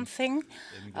something.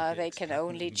 They can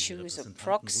only choose a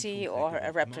proxy or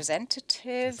a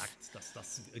representative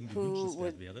who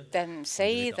would then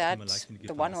say that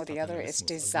the one or the other is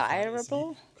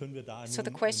desirable. So the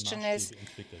question is,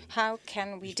 how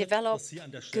can we develop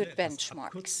good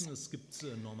benchmarks?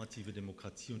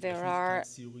 There are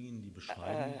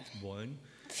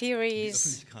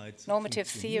theories, normative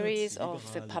theories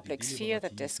of the public sphere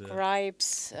that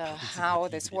describes how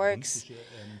this works.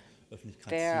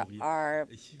 There are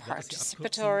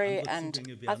participatory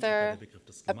and other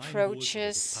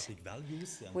approaches.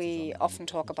 We often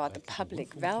talk about the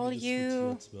public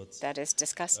value that is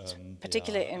discussed,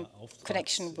 particularly in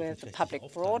connection with the public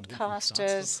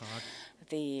broadcasters,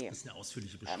 the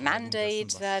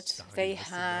mandate that they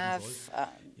have.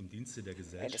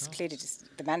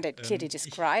 The mandate clearly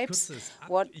describes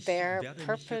what their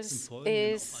purpose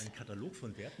is.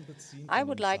 I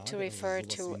would like to refer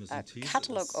to a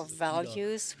catalogue of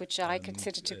values, which I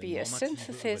consider to be a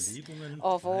synthesis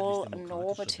of all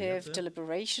normative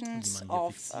deliberations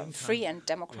of free and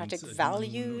democratic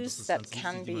values that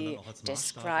can be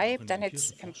described. And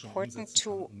it's important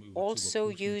to also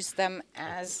use them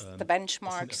as the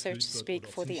benchmark, so to speak,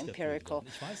 for the empirical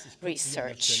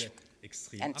research,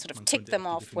 and sort of tick them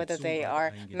off whether they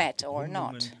are met or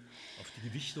not.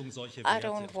 I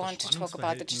don't want to talk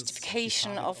about the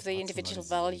justification of the individual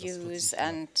values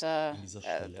and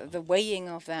the weighing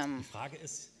of them.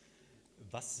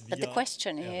 But the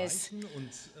question is,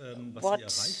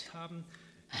 what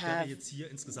have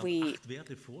we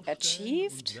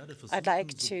achieved? I'd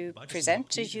like to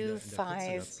present to you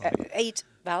 8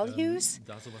 values,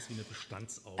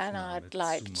 and I'd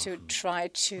like to try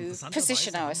to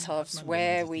position ourselves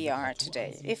where we are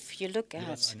today. If you look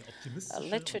at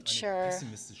literature,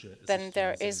 then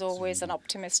there is always an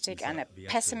optimistic and a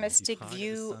pessimistic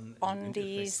view on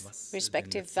these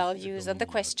respective values, and the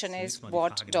question is,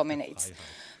 what dominates?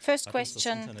 First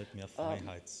question,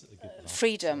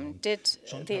 freedom. Did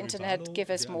the internet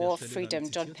give us more freedom?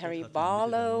 John Perry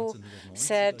Barlow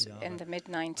said in the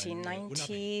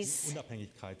mid-1990s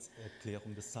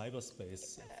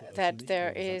that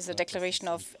there is a declaration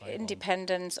of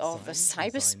independence of the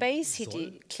cyberspace. He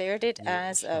declared it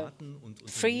as a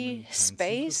free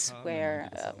space where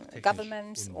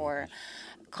governments or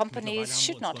companies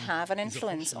should not have an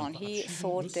influence on. He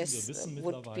thought this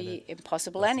would be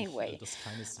impossible anyway.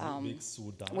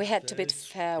 We had to bid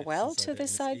farewell to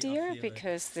this idea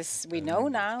because we know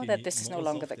now that this is no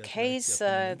longer the case.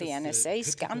 The NSA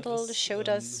scandal showed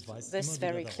us this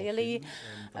very clearly.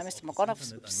 Mr.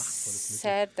 McGonoff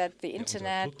said that the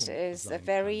internet is a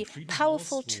very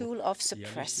powerful tool of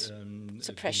suppression.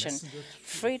 suppression.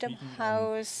 Freedom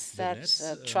House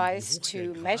that tries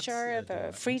to measure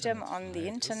the freedom on the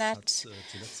internet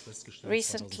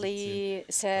recently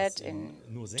said in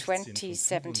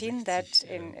 2017 that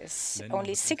in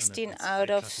only 16 out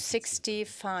of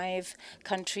 65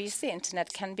 countries the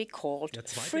internet can be called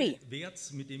free.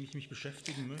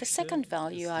 The second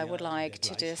value I would like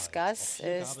to discuss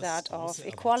is that of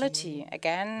equality.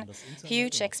 Again,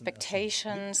 huge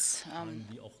expectations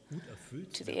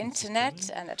to the internet,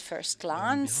 and at first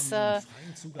glance, the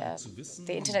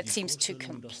internet seems to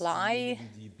comply.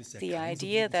 The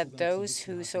idea that those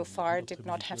who so far did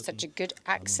not have such a good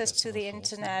access to the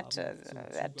internet,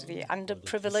 that the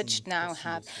underprivileged now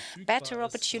have better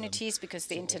opportunities because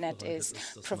the internet is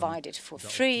provided for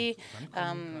free,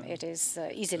 it is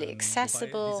easily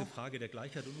accessible,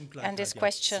 and this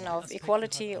question of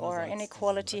equality or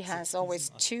inequality has always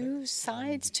two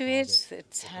sides to it.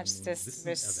 It has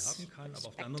this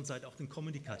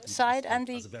side and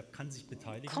the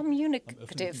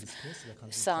communicative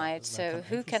side. So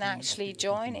who can actually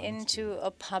join into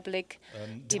a public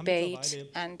debate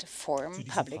and form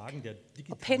public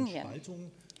opinion?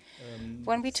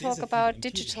 When we talk about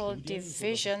digital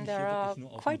division, there are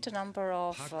quite a number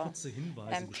of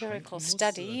empirical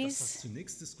studies.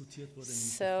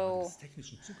 So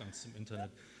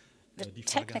the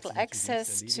technical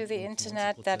access to the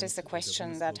internet, that is the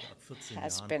question that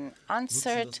has been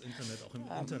answered.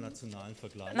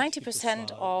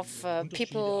 90% of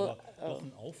people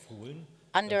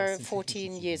under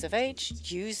 14 years of age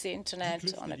use the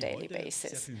internet on a daily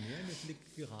basis.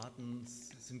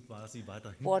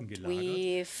 What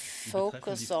we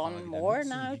focus on more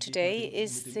now today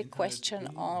is the question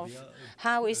of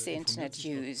how is the internet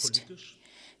used?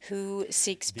 Who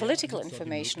seeks political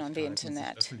information on the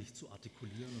internet?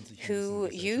 Who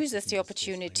uses the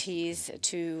opportunities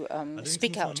to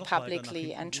speak out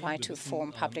publicly and try to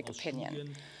form public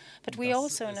opinion? But we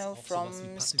also know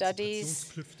from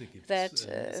studies that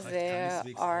there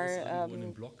are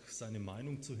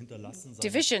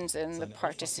divisions in the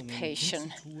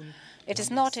participation. It is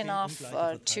not enough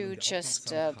to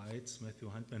just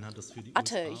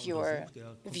utter your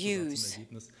views.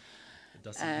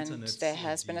 And there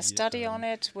has been a study on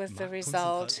it with the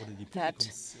result that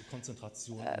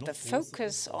the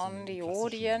focus on the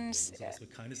audience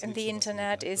in the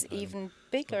internet is even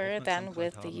bigger than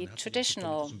with the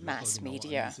traditional mass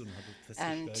media.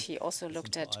 And he also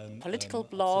looked at political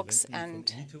blogs,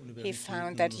 and he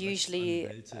found that usually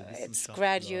it's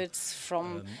graduates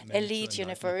from elite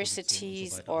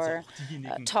universities or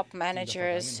top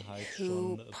managers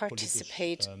who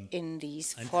participate in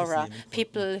these fora,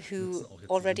 people who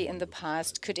already in the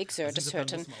past could exert a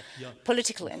certain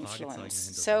political influence.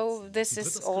 So this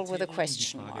is all with a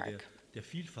question mark.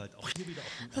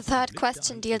 The third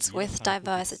question deals with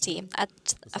diversity.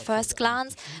 At a first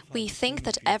glance, we think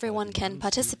that everyone can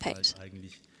participate.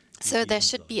 So there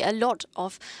should be a lot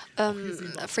of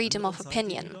freedom of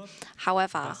opinion.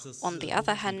 However, on the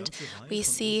other hand, we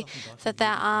see that there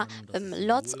are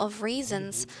lots of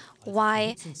reasons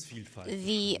why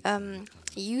the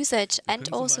usage and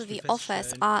also the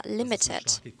offers are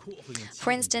limited.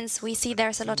 For instance, we see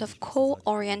there's a lot of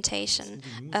co-orientation.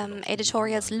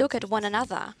 Editorials look at one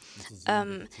another.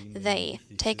 They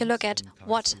take a look at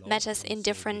what matters in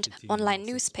different online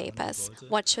newspapers.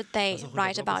 What should they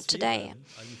write about today?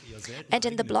 And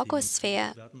in the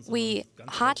blogosphere, we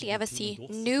hardly ever see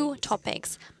new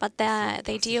topics, but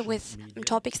they deal with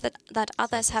topics that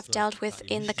others have dealt with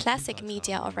in the classic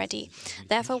media already.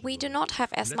 Therefore, we do not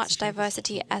have as much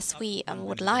diversity as we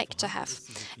would like to have.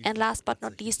 And last but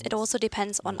not least, it also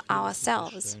depends on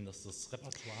ourselves.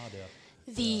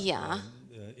 The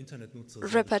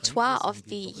repertoire of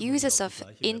the users of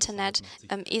internet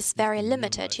is very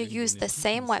limited. You use the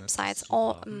same websites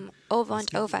over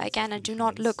and over again and do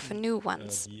not look for new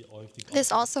ones.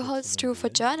 This also holds true for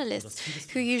journalists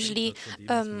who usually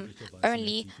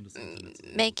only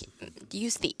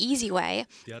use the easy way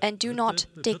and do not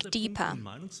dig deeper.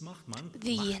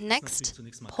 The next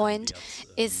point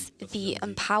is the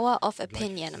power of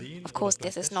opinion. Of course,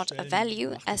 this is not a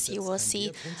value, as you will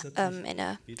see in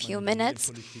a few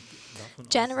minutes.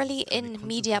 Generally, in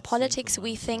media politics,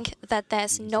 we think that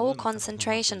there's no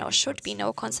concentration or should be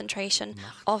no concentration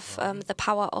of the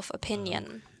power of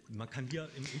opinion.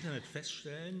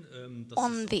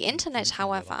 On the internet,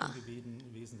 however,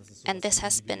 and this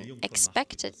has been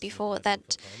expected before,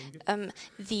 that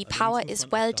the power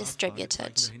is well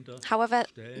distributed. However,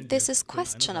 this is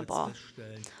questionable.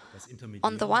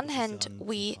 On the one hand,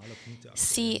 we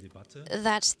see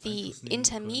that the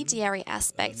intermediary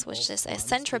aspects, which is a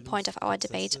central point of our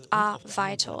debate, are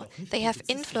vital. They have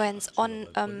influence on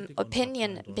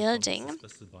opinion building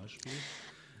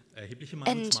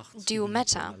and do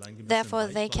matter. Therefore,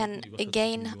 they can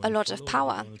gain a lot of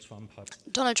power.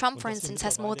 Donald Trump, for instance,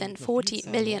 has more than 40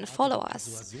 million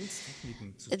followers.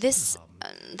 This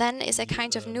then is a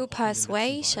kind of new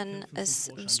persuasion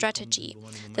strategy.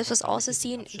 This was also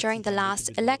seen during the last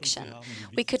election.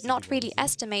 We could not really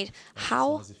estimate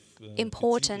how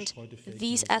important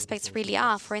these aspects really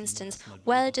are. For instance,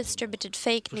 well-distributed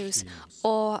fake news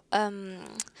or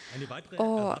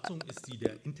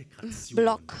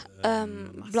block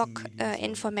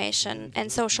information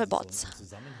and social bots.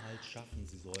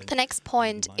 The next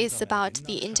point is about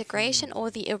the integration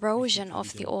or the erosion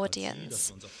of the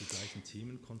audience.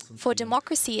 For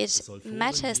democracy, it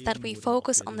matters that we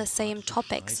focus on the same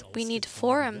topics. We need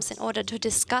forums in order to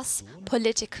discuss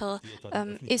political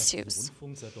issues.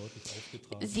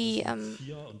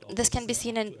 This can be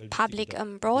seen in public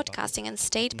broadcasting and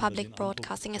state public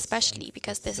broadcasting especially,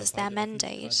 because this is their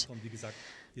mandate.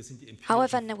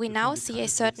 However, we now see a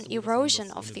certain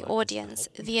erosion of the audience.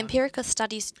 The empirical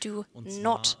studies do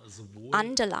not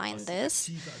underline this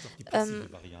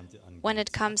when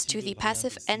it comes to the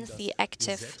passive and the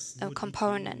active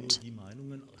component.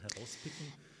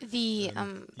 The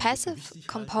passive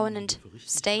component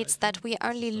states that we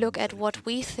only look at what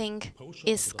we think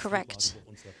is correct.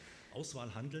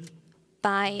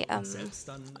 By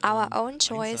our own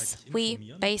choice,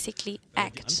 we basically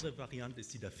act.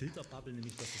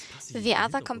 The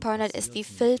other component is the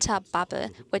filter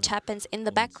bubble, which happens in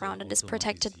the background and is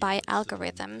protected by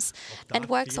algorithms and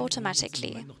works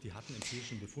automatically.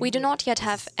 We do not yet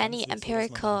have any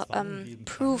empirical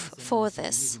proof for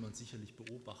this.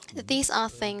 These are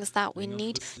things that we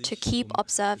need to keep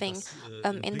observing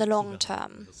in the long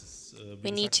term.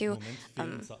 We need to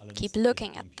keep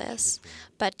looking at this,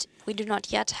 but we do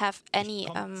not yet have any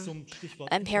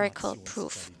empirical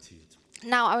proof.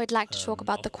 Now I would like to talk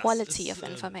about the quality of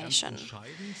information.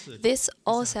 This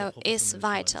also is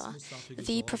vital.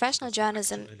 The professional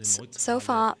journalism so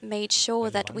far made sure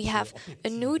that we have a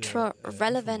neutral,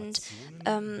 relevant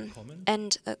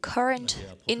and current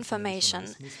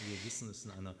information.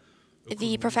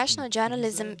 The professional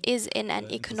journalism is in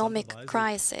an economic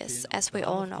crisis, as we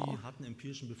all know.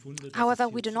 However,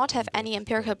 we do not have any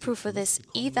empirical proof for this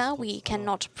either. We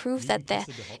cannot prove that there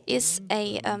is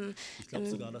a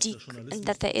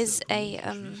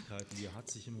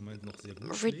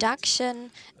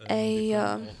reduction,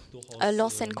 a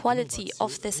loss in quality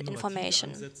of this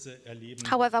information.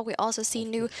 However, we also see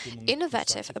new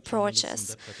innovative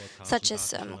approaches, such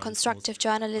as constructive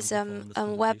journalism,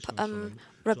 web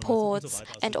reports,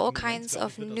 and all kinds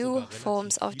of new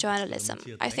forms of journalism.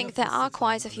 I think there are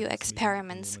quite a few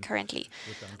experiments currently.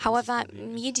 However,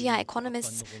 media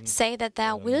economists say that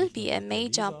there will be a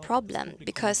major problem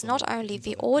because not only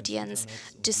the audience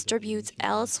distributes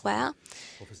elsewhere,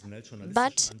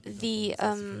 but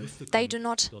they do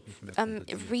not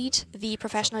read the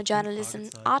professional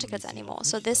journalism articles anymore.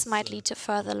 So this might lead to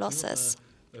further losses.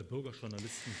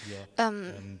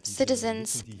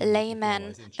 Citizens,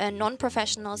 laymen,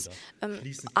 non-professionals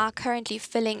are currently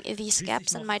filling these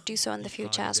gaps and might do so in the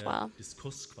future as well.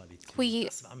 I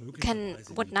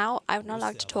would now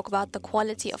like to talk about the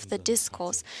quality of the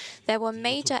discourse. There were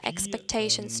major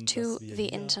expectations to the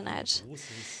internet.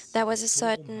 There was a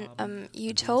certain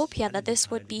utopia that this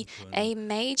would be a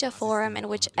major forum in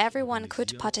which everyone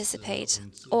could participate,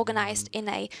 organized in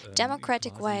a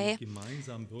democratic way,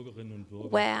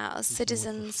 where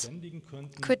citizens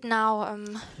could now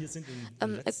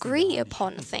agree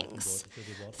upon things.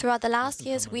 Throughout the last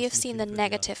years, we have seen the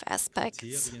negative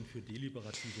aspects.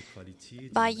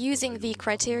 By using the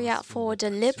criteria for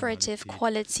deliberative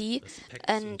quality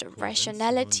and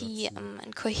rationality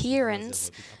and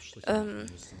coherence,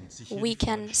 we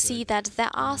can see that there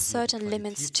are certain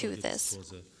limits to this.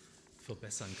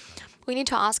 We need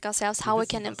to ask ourselves how we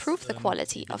can improve the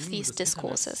quality of these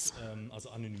discourses.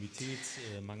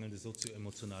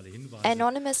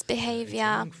 Anonymous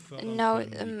behavior, no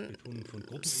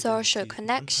social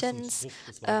connections,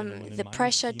 the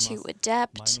pressure to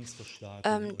adapt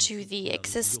to the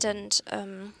existent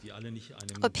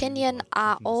opinion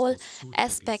are all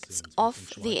aspects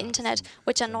of the internet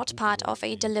which are not part of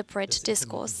a deliberate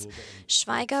discourse.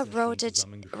 Schweiger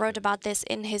wrote about this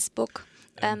in his book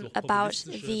about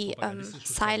the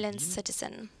silent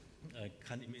citizen.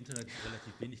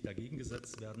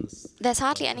 There's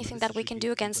hardly anything that we can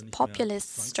do against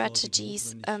populist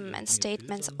strategies and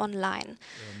statements online.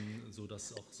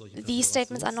 These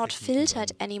statements are not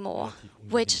filtered anymore,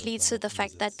 which leads to the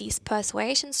fact that these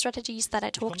persuasion strategies that I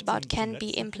talked about can be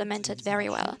implemented very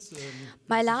well.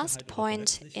 My last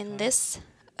point in this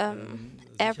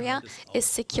area is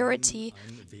security,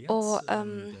 or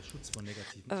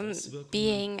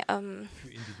being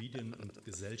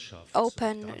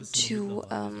open to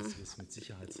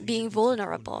being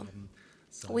vulnerable.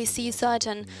 We see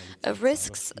certain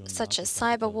risks such as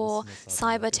cyber war,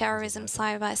 cyber terrorism,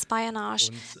 cyber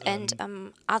espionage, and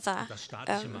other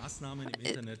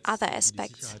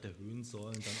aspects.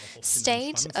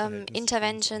 State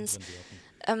interventions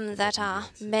that are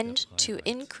meant to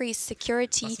increase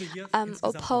security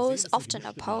often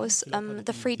oppose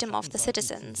the freedom of the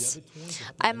citizens.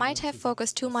 I might have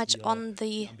focused too much on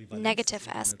the negative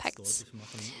aspects.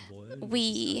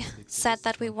 We said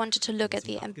that we wanted to look at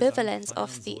the ambivalence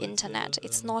of the internet.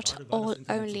 It's not all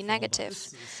only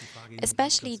negative.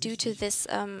 Especially due to this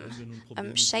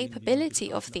shapeability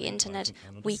of the internet,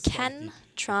 we can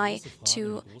try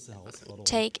to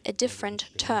take a different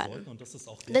turn.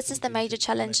 This is the major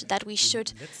challenge that we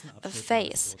should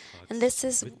face. And this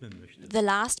is the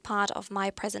last part of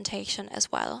my presentation as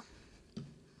well.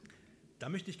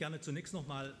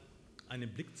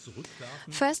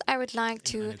 First, I would like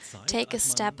to take a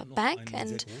step back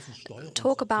and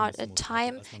talk about a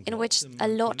time in which a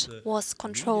lot was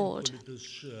controlled.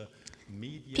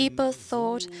 People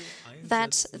thought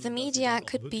that the media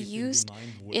could be used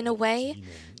in a way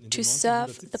to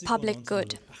serve the public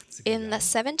good. In the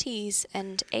 70s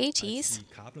and 80s,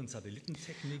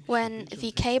 when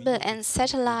the cable and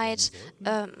satellite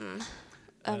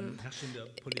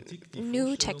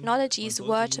new technologies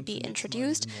were to be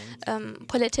introduced,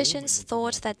 politicians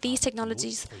thought that these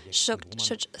technologies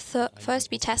should first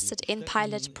be tested in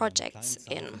pilot projects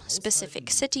in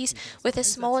specific cities with a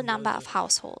small number of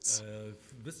households.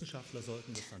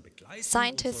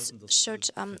 Scientists should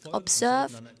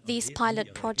observe these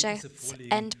pilot projects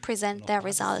and present their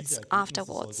results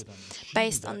afterwards.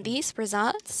 Based on these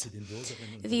results,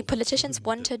 the politicians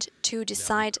wanted to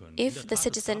decide if the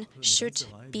citizen should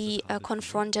be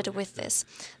confronted with this.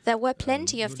 There were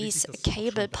plenty of these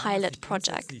cable pilot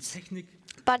projects,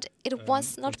 but it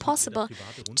was not possible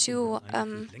to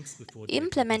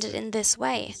implement it in this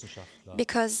way,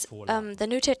 because the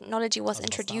new technology was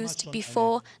introduced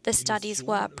before the studies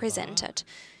were presented.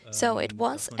 So it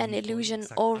was an illusion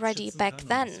already back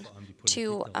then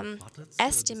to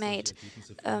estimate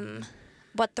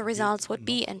what the results would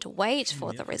be and to wait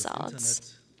for the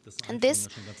results. And this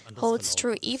holds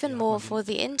true even more for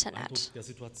the internet.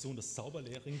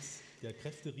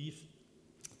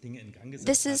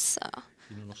 This is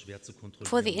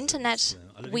for the internet,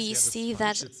 we see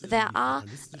that there are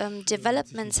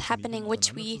developments happening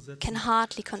which we can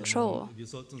hardly control.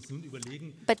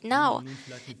 But now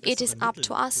it is up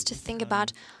to us to think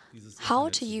about how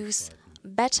to use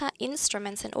better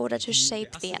instruments in order to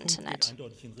shape the internet.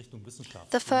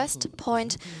 The first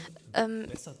point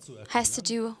has to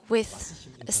do with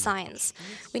science.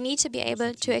 We need to be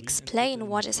able to explain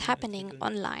what is happening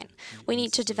online. We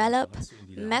need to develop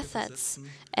methods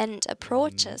and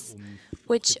approaches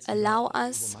which allow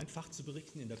us,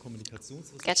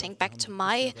 getting back to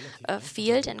my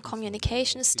field in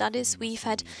communication studies, we've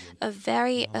had a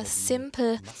very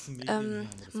simple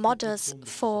models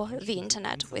for the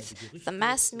internet with the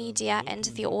mass media and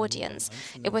the audience.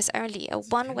 It was only a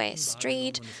one-way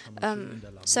street.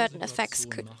 Certain effects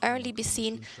could only be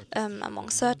seen among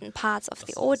certain parts of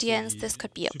the audience. This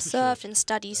could be observed and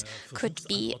studies could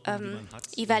be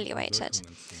evaluated.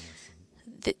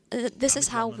 This is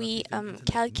how we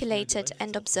calculated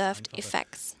and observed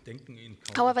effects.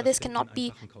 However, this cannot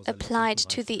be applied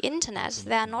to the internet.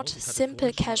 There are not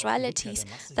simple causalities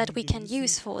that we can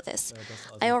use for this.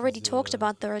 I already talked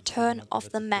about the return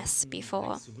of the mass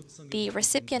before. The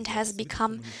recipient has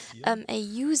become a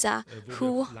user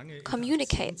who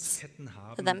communicates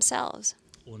themselves.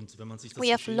 We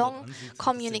have long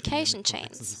communication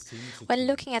chains. When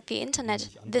looking at the internet,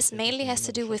 this mainly has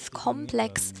to do with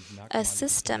complex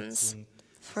systems.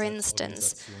 For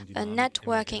instance,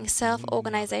 networking,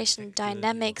 self-organization,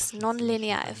 dynamics,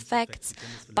 nonlinear effects,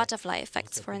 butterfly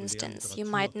effects, for instance. You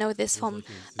might know this from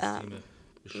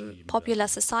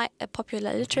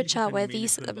popular literature where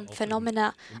these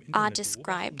phenomena are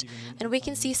described. And we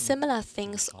can see similar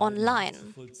things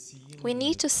online. We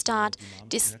need to start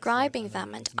describing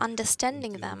them and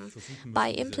understanding them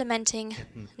by implementing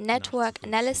network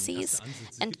analyses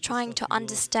and trying to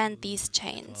understand these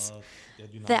chains.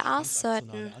 There are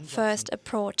certain first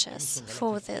approaches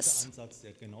for this.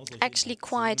 Actually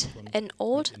quite an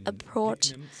old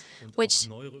approach which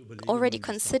already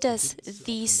considers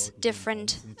these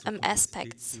different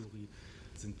aspects.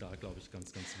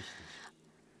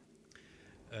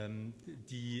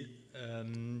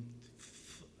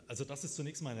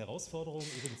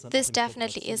 This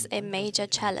definitely is a major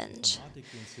challenge.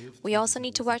 We also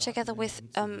need to work together with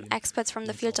experts from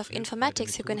the field of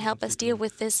informatics who can help us deal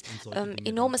with this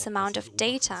enormous amount of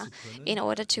data in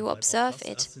order to observe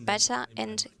it better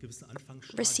and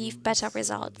receive better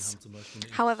results.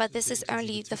 However, this is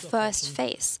only the first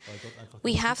phase.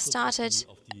 We have started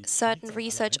certain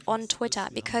research on Twitter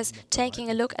because taking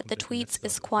a look at the tweets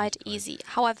is quite easy.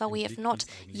 However, we have not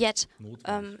yet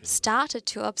started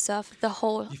to observe the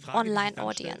whole online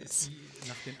audience.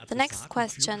 The next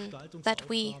question that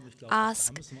we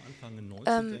ask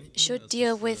should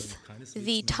deal with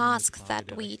the tasks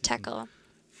that we tackle.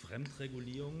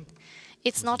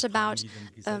 It's not about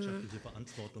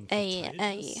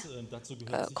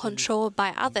control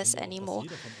by others anymore,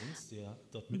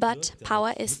 but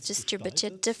power is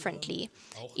distributed differently.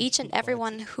 Each and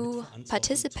everyone who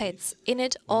participates in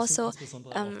it also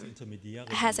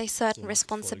has a certain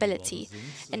responsibility,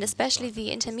 and especially the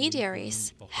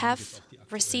intermediaries have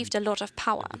received a lot of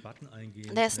power.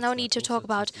 There's no need to talk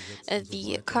about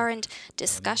the current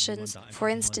discussions, for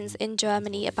instance, in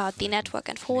Germany about the Network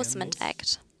Enforcement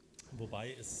Act.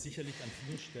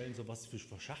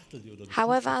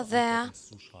 However, there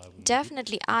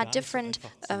definitely are different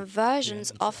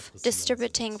versions of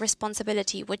distributing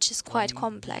responsibility, which is quite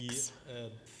complex.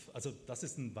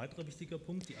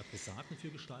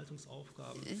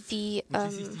 The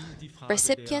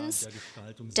recipients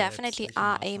definitely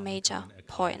are a major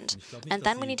point. And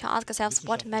then we need to ask ourselves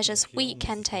what measures we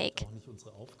can take.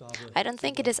 I don't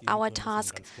think it is our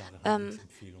task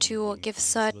to give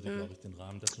certain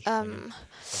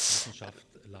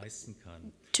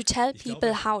to tell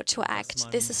people how to act.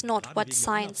 This is not what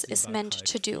science is meant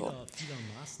to do.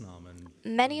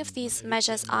 Many of these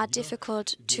measures are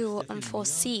difficult to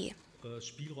foresee.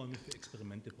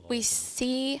 We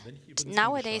see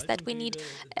nowadays that we need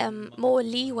more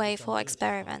leeway for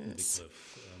experiments.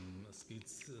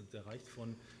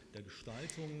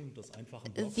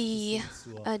 The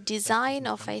design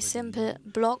of a simple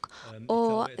blog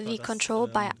or the control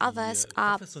by others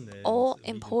are all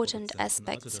important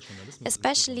aspects.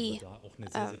 Especially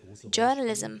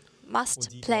journalism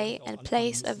must play and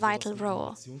plays a vital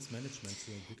role.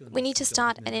 We need to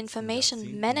start an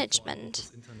information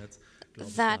management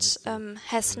that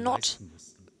has not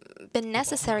been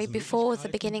necessary before the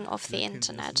beginning of the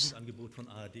internet.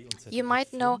 You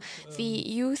might know the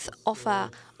youth offer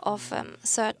of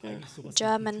certain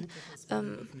German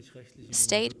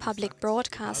state public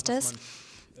broadcasters,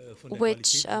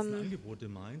 which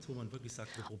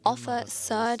offer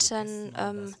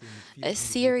certain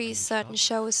series, certain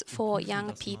shows for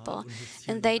young people.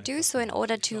 And they do so in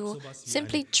order to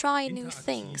simply try new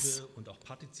things.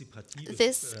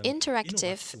 This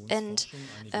interactive and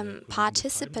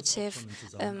participative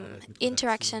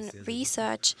interaction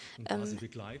research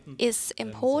is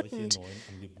important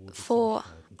for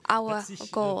our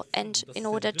goal and in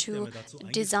order to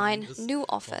design new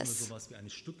offers.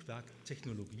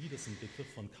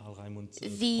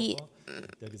 The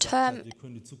term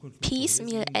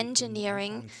piecemeal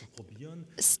engineering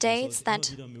states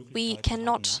that we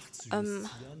cannot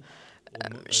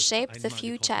shape the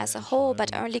future as a whole,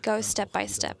 but only go step by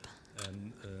step.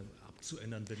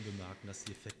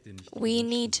 We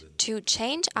need to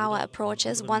change our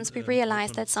approaches once we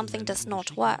realize that something does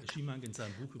not work.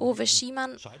 Uwe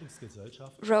Schiemann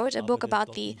wrote a book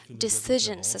about the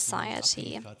decision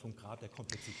society.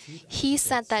 He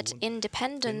said that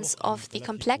independence of the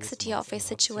complexity of a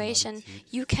situation,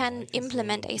 you can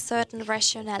implement a certain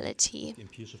rationality.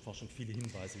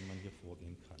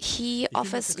 He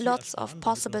offers lots of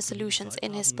possible solutions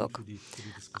in his book.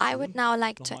 I would now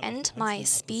like to end my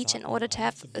speech in order to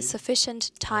have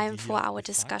sufficient time for our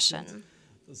discussion.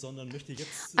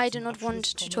 I do not want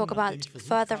to talk about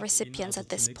further recipients at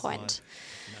this point.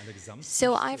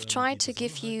 So I've tried to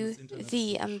give you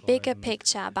the bigger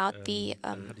picture about the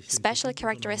special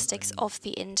characteristics of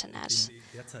the Internet.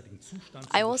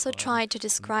 I also tried to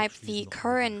describe the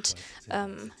current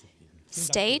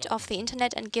state of the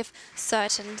Internet and give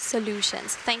certain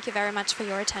solutions. Thank you very much for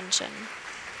your attention.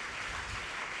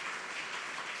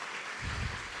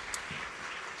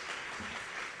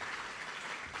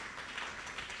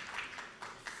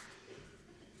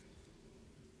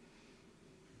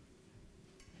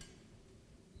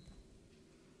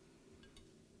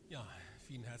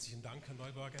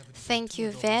 Thank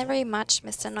you very much,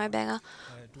 Mr. Neuberger,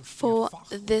 for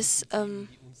this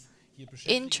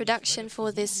introduction,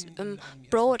 for this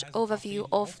broad overview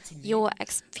of your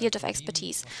field of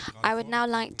expertise. I would now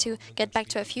like to get back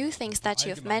to a few things that you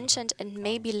have mentioned and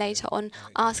maybe later on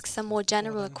ask some more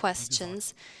general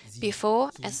questions before,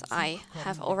 as I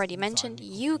have already mentioned,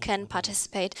 you can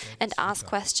participate and ask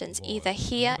questions either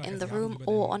here in the room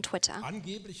or on Twitter.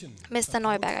 Mr.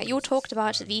 Neuberger, you talked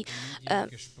about the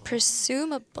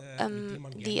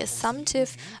the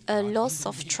assumptive loss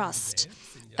of trust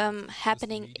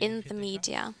happening in the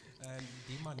media.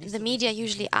 The media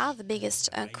usually are the biggest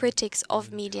critics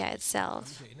of media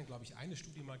itself.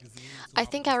 I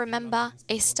think I remember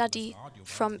a study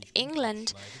from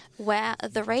England where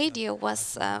the radio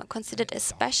was considered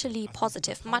especially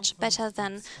positive, much better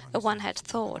than one had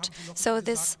thought. So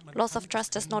this loss of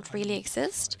trust does not really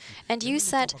exist. And you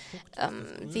said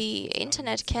the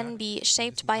internet can be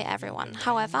shaped by everyone.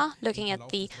 However, looking at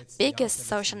the biggest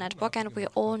social network, and we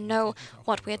all know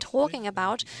what we're talking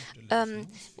about,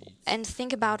 and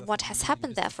think about what has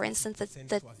happened there. For instance,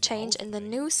 the change in the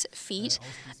news feed,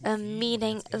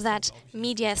 meaning that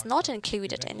media is not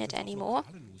included in it anymore.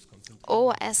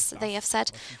 Or, as they have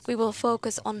said, we will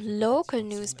focus on local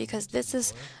news because this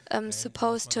is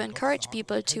supposed to encourage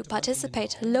people to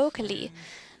participate locally.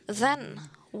 Then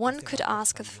one could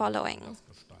ask the following.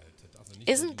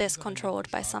 Isn't this controlled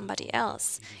by somebody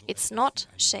else? It's not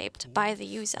shaped by the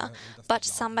user, but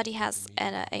somebody has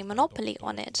a monopoly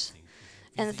on it.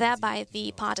 And thereby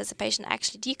the participation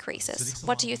actually decreases.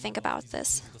 What do you think about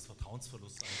this?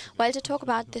 Well, to talk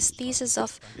about this thesis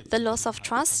of the loss of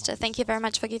trust, thank you very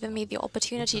much for giving me the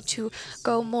opportunity to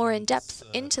go more in depth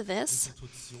into this.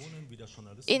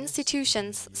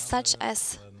 Institutions such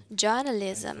as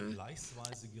journalism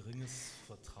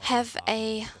have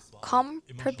a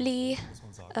comparably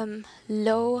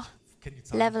low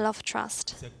level of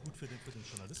trust.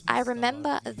 I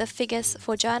remember the figures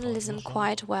for journalism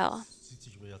quite well.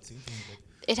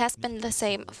 It has been the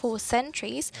same for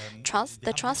centuries.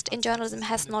 The trust in journalism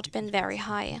has not been very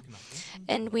high.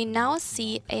 And we now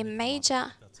see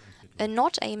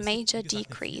not a major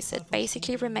decrease. It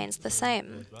basically remains the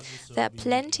same. There are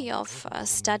plenty of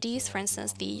studies, for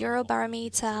instance, the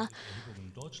Eurobarometer,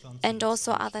 and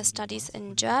also other studies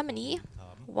in Germany.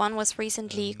 One was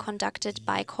recently conducted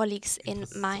by colleagues in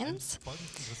Mainz,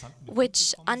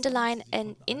 which underline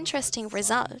an interesting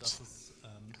result.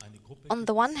 On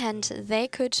the one hand, they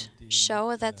could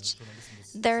show that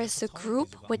there is a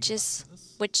group which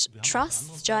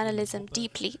trusts journalism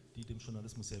deeply.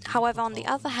 However, on the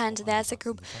other hand, there's a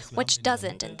group which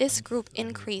doesn't, and this group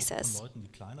increases.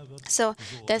 So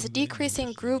there's a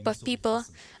decreasing group of people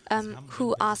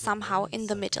who are somehow in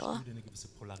the middle.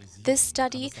 This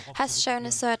study has shown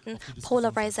a certain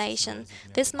polarization.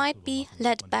 This might be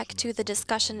led back to the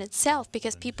discussion itself,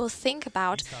 because people think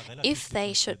about if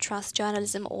they should trust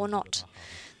journalism or not.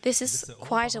 This is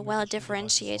quite a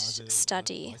well-differentiated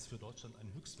study.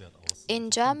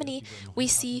 In Germany, we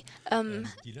see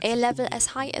a level as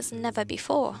high as never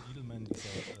before.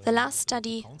 The last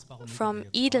study from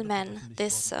Edelman,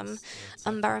 this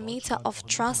barometer of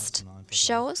trust,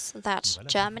 shows that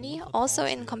Germany, also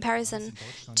in comparison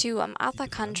to other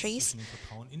countries,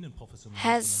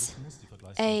 has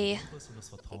a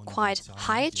quite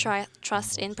high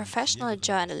trust in professional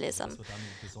journalism,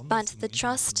 but the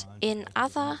trust in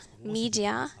other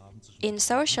media, in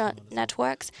social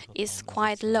networks, is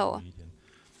quite low.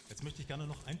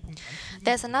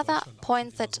 There's another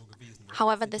point that,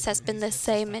 however, this has been the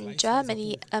same in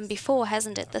Germany before,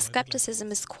 hasn't it? The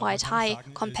skepticism is quite high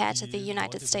compared to the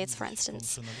United States, for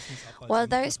instance. Well,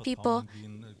 those people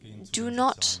who do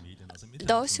not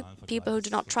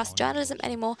trust journalism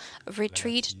anymore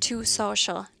retreat to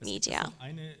social media.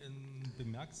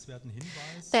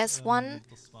 There's one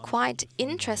quite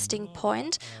interesting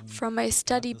point from a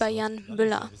study by Jan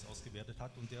Müller.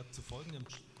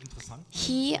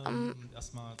 He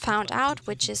found out,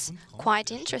 which is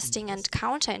quite interesting and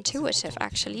counterintuitive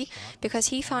actually, because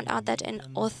he found out that in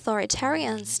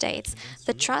authoritarian states,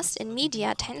 the trust in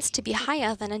media tends to be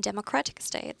higher than in democratic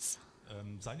states.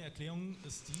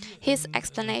 His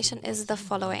explanation is the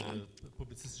following.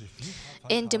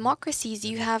 In democracies,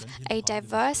 you have a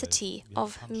diversity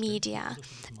of media,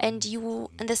 and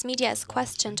this media is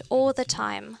questioned all the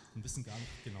time.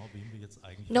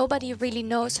 nobody really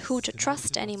knows who to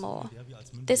trust anymore.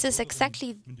 This is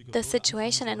exactly the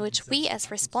situation in which we as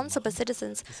responsible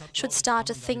citizens should start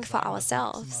to think for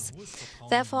ourselves.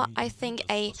 Therefore, I think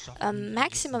a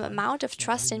maximum amount of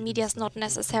trust in media is not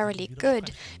necessarily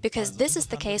good, because this is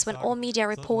the case when all media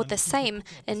report the same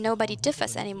and nobody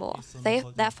differs anymore.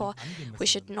 Therefore, we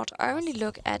should not only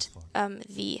look at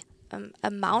the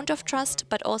amount of trust,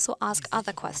 but also ask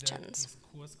other questions.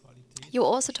 You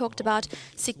also talked about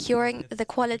securing the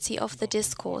quality of the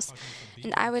discourse,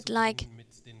 and I would like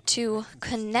to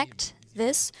connect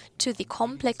this to the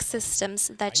complex systems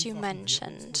that you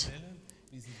mentioned.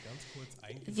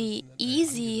 The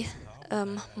easy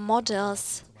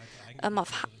models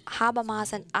of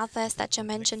Habermas and others that you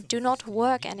mentioned do not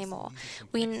work anymore.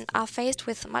 We are faced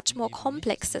with much more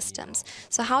complex systems.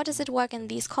 So how does it work in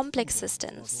these complex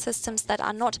systems that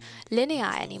are not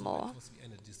linear anymore?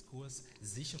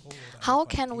 How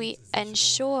can we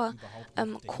ensure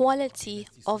quality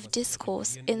of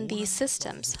discourse in these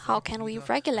systems? How can we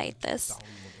regulate this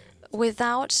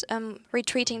without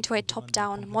retreating to a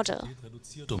top-down model?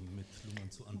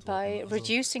 By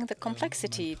reducing the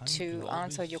complexity, to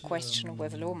answer your question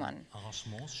with Lohmann.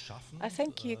 I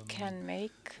think you can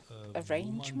make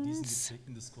arrangements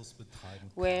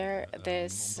where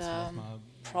this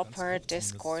proper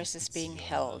discourse is being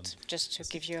held. Just to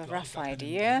give you a rough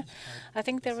idea, I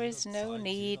think there is no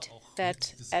need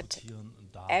that at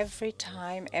every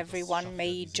time everyone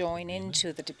may join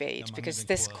into the debate, because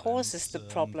this causes the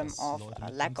problem of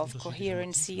a lack of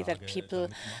coherency, that people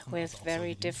with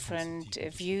very different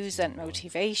views and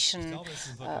motivation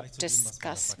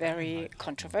discuss very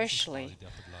controversially.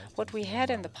 What we had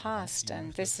in the past,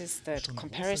 and this is the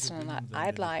comparison that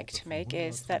I'd like to make,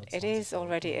 is that it is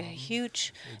already a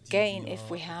huge gain if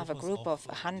we have a group of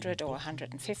 100 or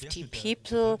 150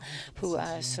 people who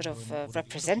are sort of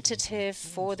representative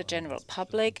for the general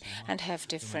public and have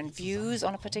different views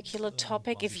on a particular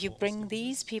topic. If you bring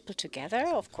these people together,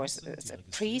 of course, it's a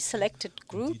pre-selected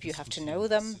group, you have to know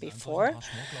them before,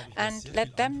 and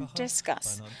let them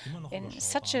discuss. In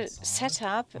such a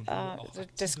setup, the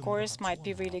discourse might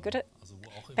be really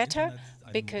better,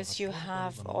 because you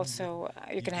have also,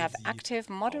 you can have active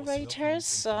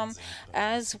moderators,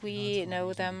 as we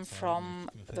know them from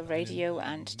the radio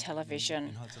and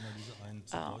television.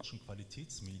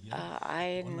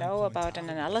 I know about an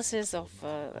analysis of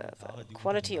the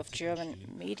quality of German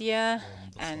media,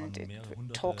 and it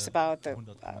talks about the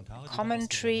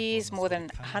commentaries. More than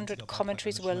 100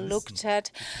 commentaries were looked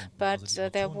at, but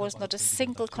there was not a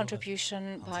single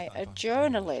contribution by a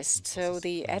journalist. So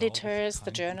the editors,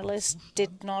 the journalists,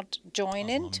 did not join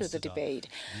into the debate.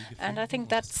 And I think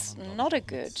that's not a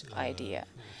good idea.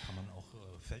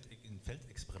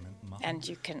 And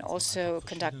you can also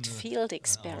conduct field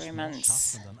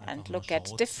experiments and look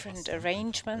at different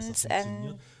arrangements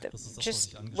and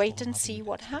just wait and see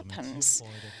what happens.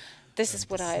 This is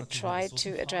what I tried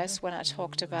to address when I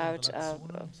talked about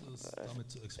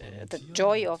the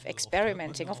joy of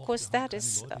experimenting. Of course, that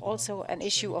is also an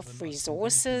issue of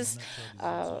resources.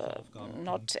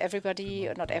 Not everybody,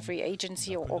 not every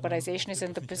agency or organization is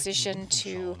in the position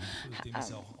to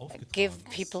give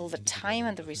people the time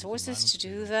and the resources to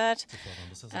do that.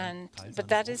 But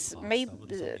that is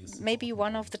maybe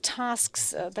one of the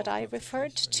tasks that I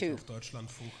referred to.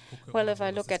 Well, if I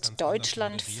look at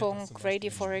Deutschlandfunk radio,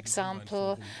 for example,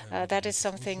 that is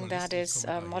something that is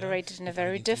moderated in a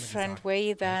very different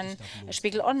way than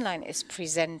Spiegel Online is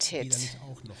presented,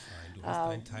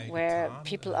 where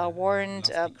people are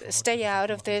warned, stay out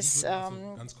of this,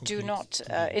 do not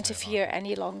interfere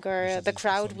any longer, the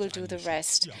crowd will do the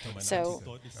rest, so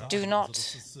do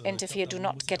not interfere, do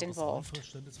not get involved.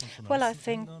 Well, I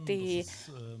think the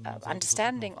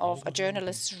understanding of a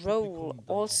journalist's role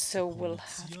also will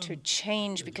have to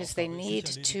change, because they need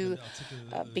to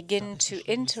begin to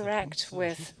interact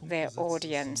with their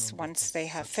audience. Once they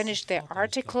have finished their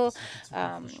article,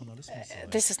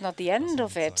 this is not the end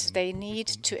of it. They need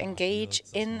to engage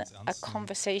in a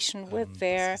conversation with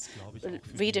their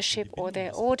readership or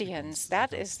their audience.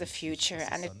 That is the future,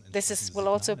 and this will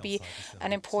also be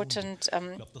an important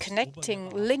connecting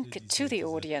link to the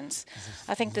audience.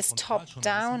 I think this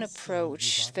top-down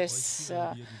approach, this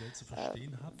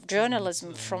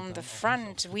journalism from the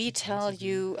front, we tell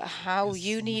you how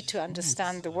you need to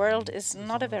understand the world, is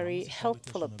not a very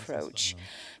helpful approach.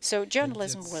 So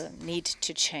journalism will need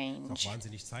to change.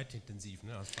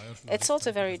 It's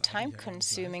also very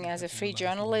time-consuming. As a free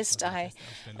journalist, I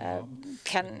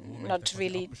cannot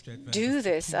really do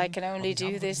this. I can only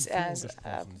do this as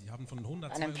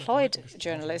an employed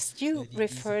journalist. You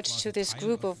referred to this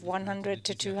group of 100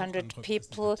 to 200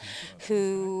 people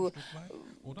who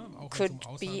could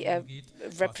be a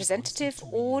representative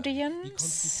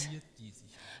audience.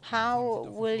 How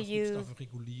will you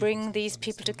bring these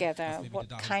people together? What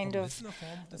kind of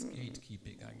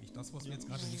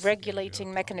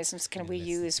regulating mechanisms can we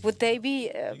use? Would they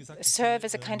be serve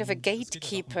as a kind of a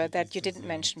gatekeeper that you didn't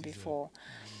mention before?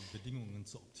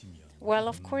 Well,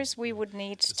 of course, we would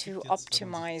need to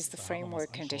optimize the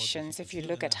framework conditions. If you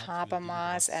look at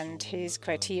Habermas and his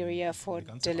criteria for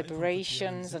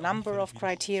deliberations, a number of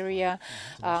criteria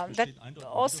that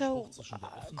also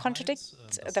contradict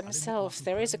themselves.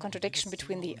 There is a contradiction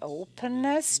between the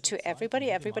openness to everybody,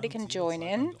 everybody can join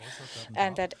in,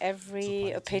 and that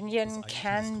every opinion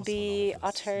can be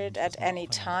uttered at any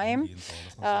time.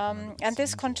 And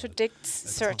this contradicts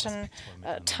certain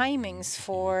timings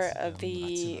for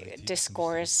the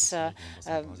discourse.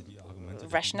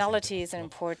 Rationality is an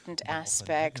important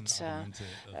aspect,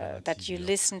 that you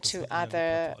listen to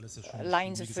other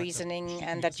lines of reasoning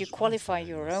and that you qualify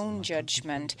your own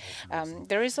judgment.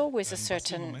 There is always a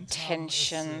certain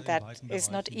tension that is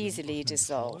not easily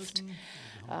dissolved.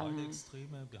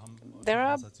 There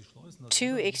are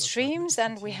two extremes,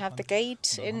 and we have the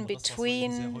gate in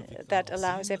between that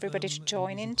allows everybody to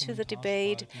join into the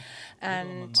debate,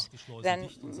 and then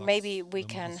maybe we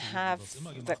can have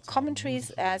the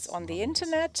commentaries as on the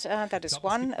internet. That is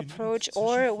one approach,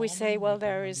 or we say, well,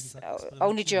 there is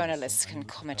only journalists can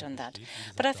comment on that.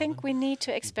 But I think we need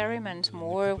to experiment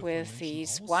more with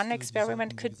these. One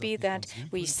experiment could be that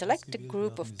we select a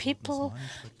group of people,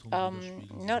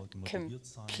 not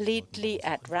completely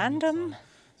at random.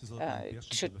 It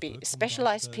should be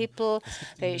specialized people,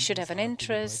 they should have an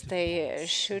interest, they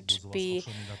should be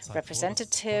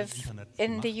representative.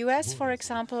 In the US, for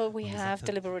example, we have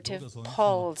deliberative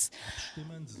polls.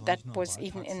 That was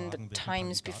even in the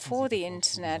times before the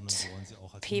internet.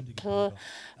 People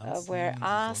were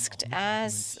asked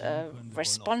as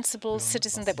responsible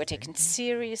citizens, that were taken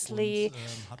seriously.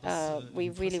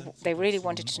 They really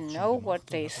wanted to know what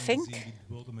they think.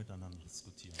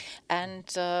 And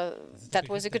that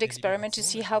was a good experiment to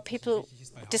see how people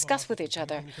discuss with each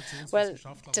other. Well,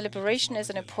 deliberation is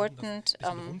an important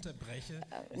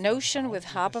notion with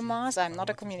Habermas. I'm not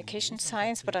a communication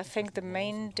science, but I think the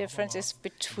main difference is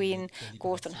between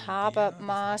Gorth and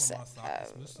Habermas.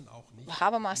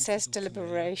 Habermas says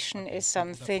deliberation is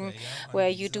something where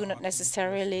you do not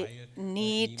necessarily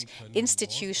need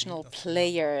institutional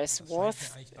players.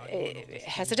 Gorth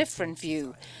has a different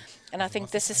view. And I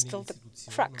think this is still the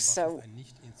crux. So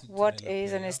what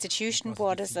is an institution?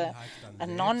 What is a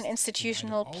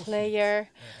non-institutional player?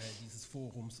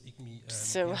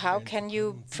 So how can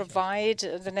you provide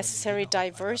the necessary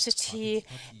diversity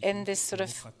in this sort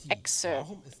of excerpt?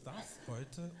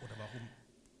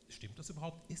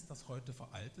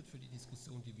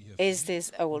 Is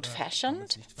this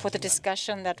old-fashioned for the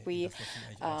discussion that we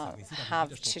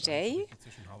have today?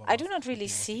 I do not really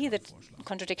see the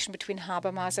contradiction between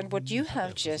Habermas and what you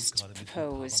have just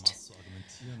proposed.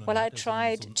 Well, I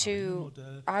tried to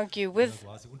argue with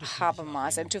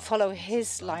Habermas and to follow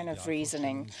his line of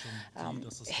reasoning.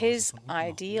 His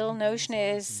ideal notion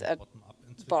is a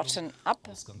bottom-up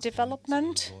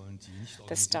development.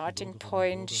 The starting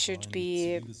point should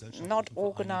be not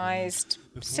organized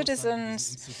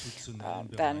citizens,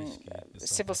 then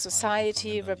civil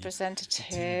society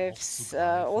representatives,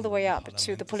 all the way up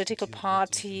to the political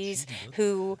parties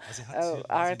who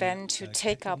are then to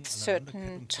take up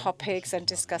certain topics and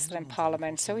discuss them in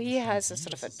parliament. So he has a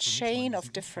sort of a chain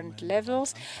of different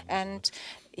levels, and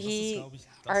he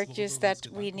argues that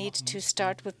we need to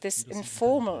start with this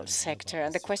informal sector.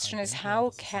 And the question is,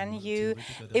 how can you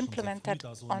implement that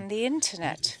on the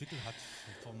internet?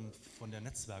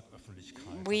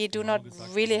 We do not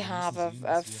really have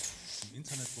a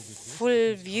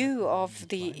full view of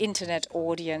the internet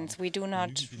audience. We do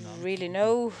not really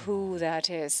know who that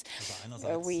is.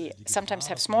 We sometimes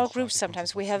have small groups,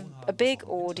 sometimes we have a big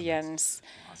audience.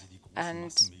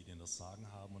 And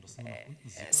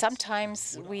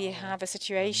sometimes we have a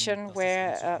situation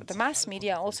where the mass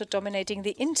media are also dominating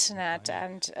the internet,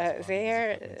 and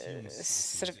their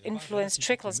sort of influence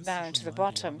trickles down to the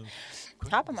bottom.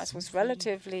 Habermas was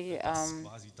relatively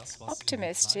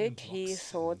optimistic. He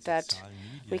thought that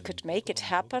we could make it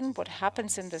happen. What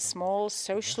happens in the small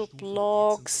social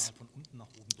blogs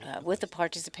with the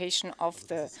participation of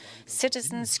the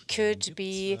citizens could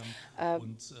be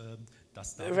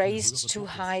raised to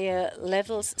higher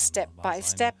levels step by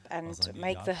step and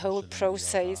make the whole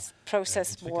process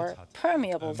more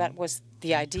permeable. That was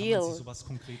the ideal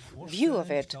view of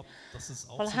it.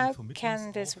 Well, how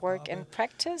can this work in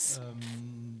practice?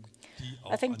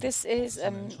 I think this is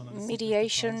a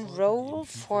mediation role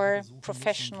for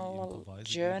professional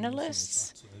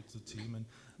journalists.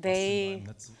 They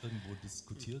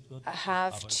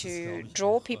have to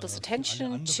draw people's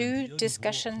attention to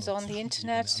discussions on the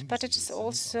internet, but it is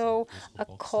also a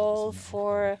call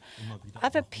for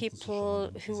other people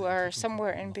who are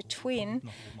somewhere in between,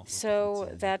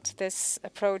 so that this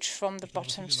approach from the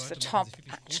bottom to the top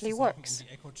actually works.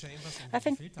 I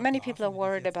think many people are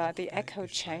worried about the echo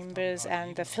chambers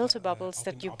and the filter bubbles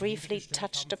that you briefly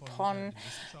touched upon.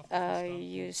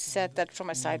 You said that from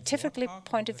a scientific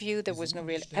point of view, there was no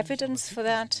real evidence for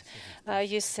that.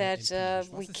 You said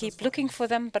we keep looking for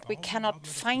them, but we cannot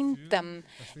find them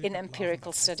in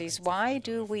empirical studies. Why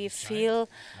do we feel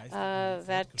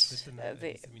that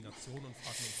the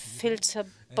filter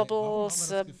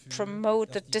bubbles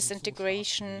promote the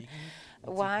disintegration?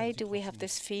 Why do we have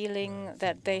this feeling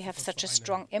that they have such a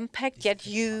strong impact, yet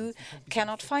you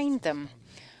cannot find them?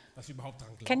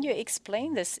 Can you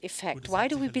explain this effect? Why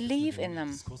do we believe in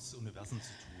them?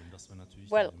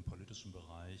 Well,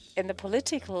 in the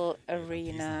political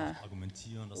arena,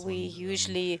 we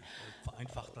usually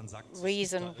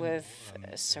reason with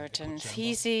certain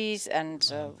theses,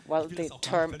 and well, the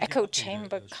term echo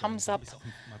chamber comes up.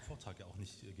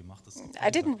 I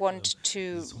didn't want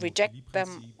to reject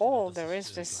them all. There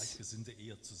is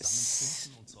this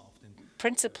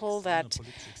principle that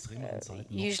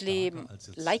usually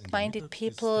like-minded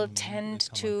people tend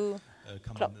to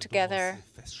club together,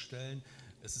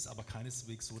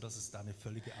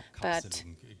 but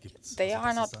they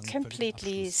are not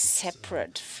completely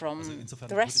separate from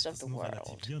the rest of the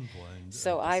world.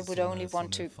 So I would only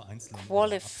want to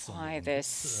qualify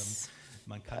this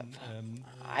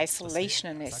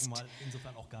isolationist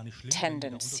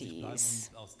tendencies.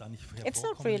 It's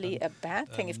not really a bad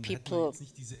thing if people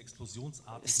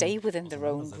stay within their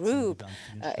own group.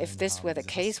 If this were the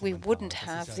case, we wouldn't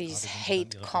have these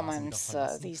hate comments,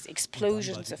 these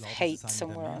explosions of hate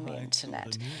somewhere on the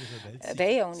internet.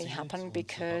 They only happen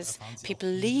because people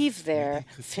leave their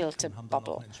filter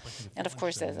bubble. And of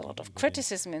course, there's a lot of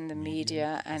criticism in the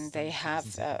media, and they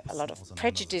have a lot of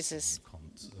prejudice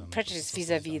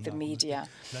vis-à-vis the media.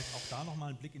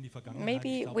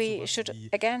 Maybe we should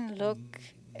again look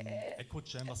at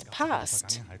the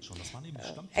past.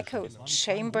 Echo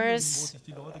chambers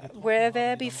were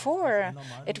there before.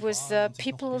 It was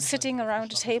people sitting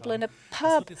around a table in a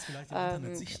pub,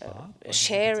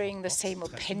 sharing the same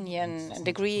opinion and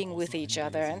agreeing with each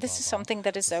other. And this is something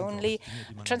that is only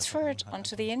transferred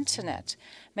onto the internet.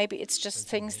 Maybe it's just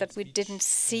things that we didn't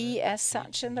see as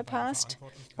such in the past.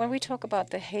 When we talk about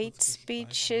the hate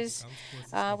speeches,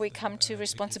 we come to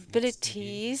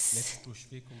responsibilities.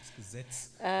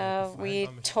 We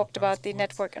talked about the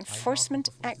Network Enforcement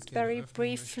Act very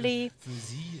briefly.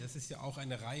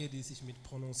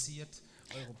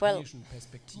 Well,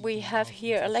 we have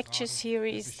here a lecture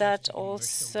series that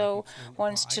also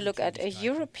wants to look at a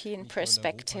European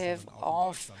perspective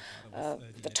of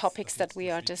the topics that we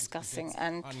are discussing.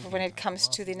 And when it comes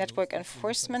to the Network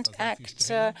Enforcement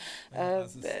Act,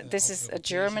 this is a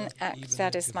German act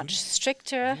that is much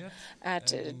stricter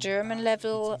at a German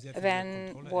level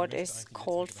than what is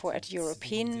called for at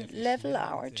European level.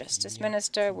 Our Justice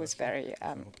Minister was very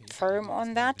firm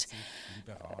on that.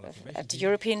 At the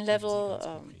European level,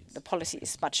 the policy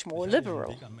is much more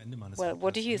liberal. Well,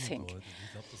 what do you think?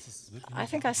 I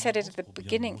think I said it at the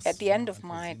beginning, at the end of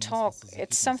my talk.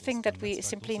 It's something that we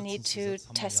simply need to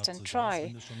test and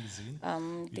try.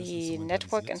 The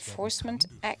Network Enforcement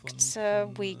Act,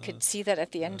 we could see that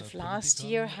at the end of last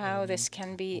year, how this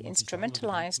can be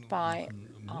instrumentalized by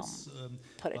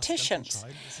politicians.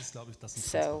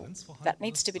 So that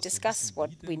needs to be discussed.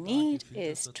 What we need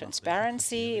is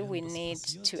transparency. We need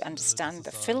to understand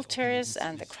the filters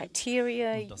and the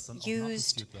criteria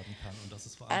used,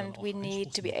 and we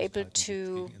need to be able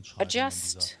to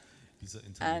adjust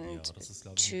and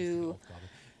to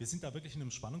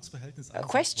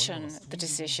question the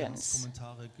decisions.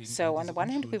 So on the one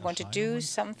hand, we want to do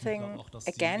something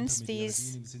against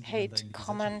these hate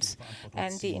comments,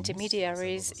 and the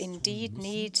intermediaries indeed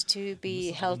need to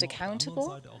be held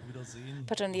accountable.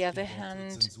 But on the other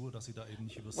hand,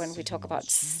 when we talk about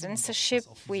censorship,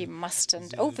 we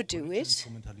mustn't overdo it.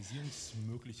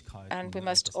 And we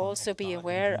must also be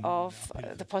aware of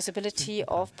the possibility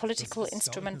of political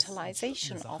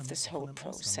instrumentalization of this whole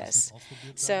process.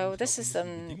 So this is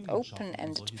an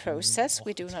open-ended process.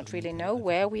 We do not really know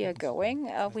where we are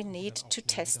going. We need to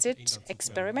test it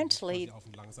experimentally.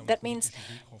 That means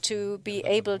to be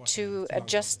able to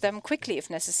adjust them quickly if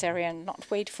necessary and not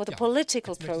wait for the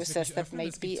political process process that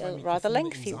may be a rather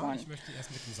lengthy one.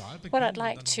 Well, I'd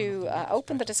like to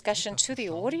open the discussion to the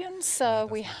audience.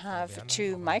 We have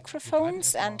 2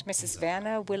 microphones, and Mrs.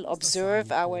 Werner will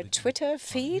observe our Twitter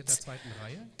feeds.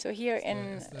 So here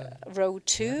in row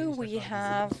 2, we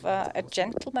have a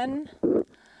gentleman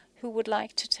who would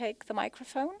like to take the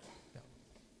microphone.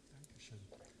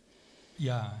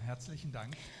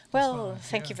 Well,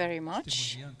 thank you very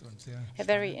much. A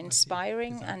very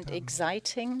inspiring and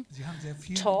exciting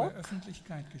talk.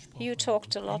 You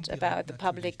talked a lot about the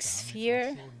public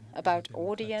sphere, about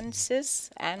audiences,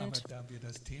 and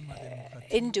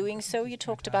in doing so, you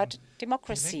talked about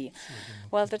democracy.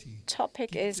 Well, the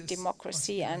topic is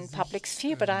democracy and public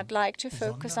sphere, but I'd like to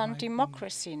focus on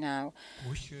democracy now.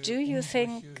 Do you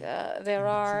think there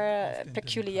are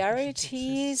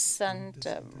peculiarities and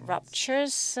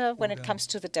ruptures when it comes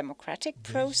to the democratic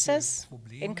process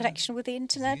in connection with the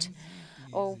internet?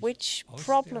 Or which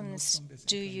problems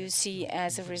do you see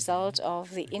as a result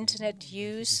of the internet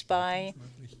use by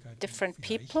different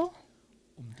people?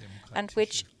 And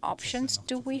which options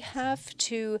do we have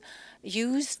to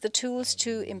use the tools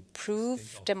to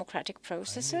improve democratic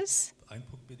processes?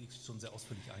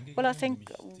 Well, I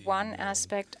think one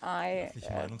aspect I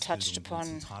touched upon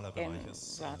in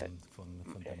rather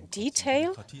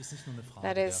detail,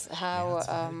 that is how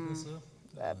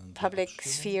public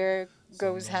sphere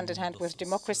goes hand in hand with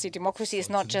democracy. Democracy is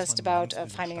not just about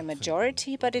finding a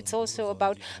majority, but it's also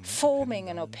about forming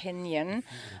an opinion.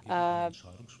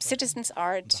 Citizens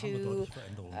are to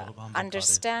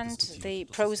understand the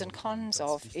pros and cons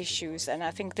of issues, and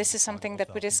I think this is something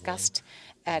that we discussed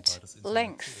at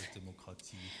length.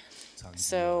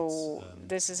 So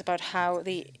this is about how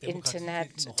the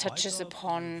internet touches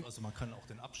upon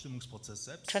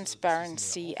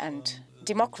transparency and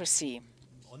democracy.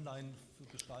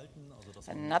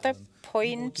 Another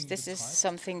point, this is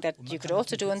something that you could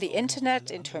also do on the internet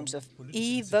in terms of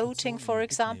e-voting, for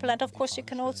example, and of course you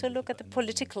can also look at the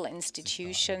political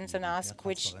institutions and ask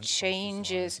which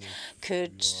changes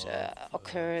could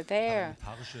occur there.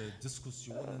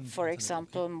 For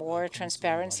example, more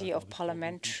transparency of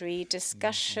parliamentary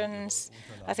discussions.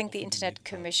 I think the Internet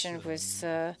Commission was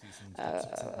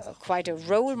quite a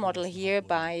role model here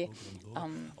by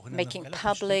making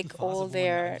public all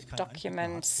their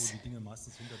documents.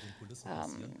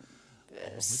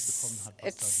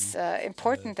 It's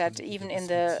important that even in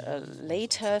the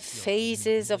later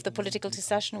phases of the political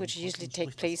discussion, which usually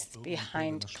take place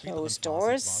behind closed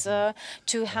doors,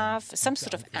 to have some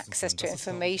sort of access to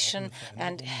information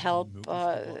and help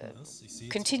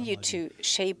continue to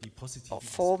shape or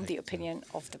form the opinion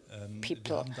of the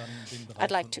people.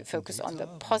 I'd like to focus on the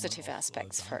positive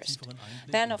aspects first.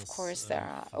 Then, of course, there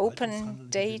are open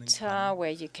data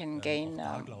where you can gain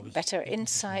better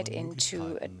insight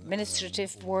into administrative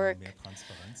work.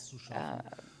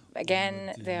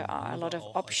 Again, there are a lot of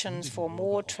options for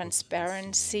more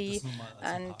transparency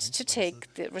and to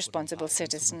take the responsible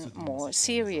citizen more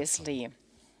seriously.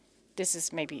 This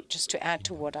is maybe just to add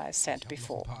to what I said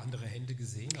before.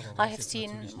 I have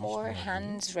seen more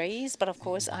hands raised, but of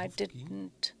course I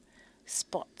didn't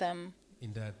spot them.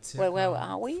 Well, where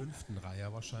are we?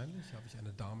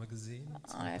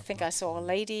 I think I saw a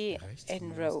lady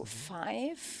in row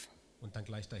 5.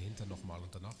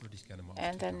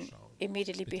 And then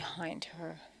immediately behind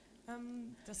her.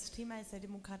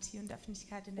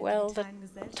 Well, the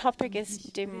topic is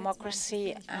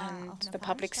democracy and the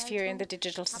public sphere in the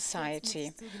digital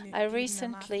society. I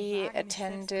recently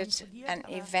attended an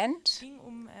event.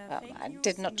 I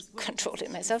did not control it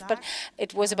myself, but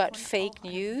it was about fake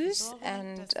news,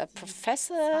 and a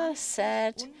professor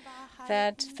said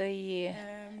that the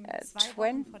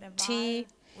 20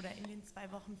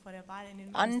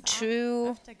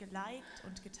 untrue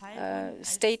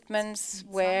statements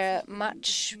were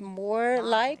much more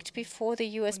liked before the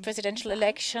US presidential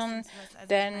election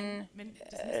than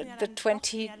the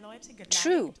 20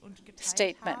 true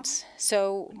statements.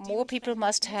 So more people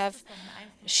must have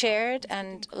shared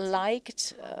and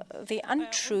liked the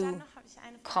untrue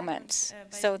comments.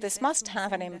 So this must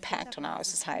have an impact on our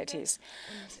societies.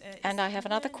 And I have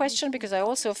another question, because I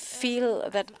also feel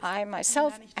that I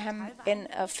myself am in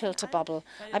a filter bubble.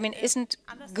 I mean, isn't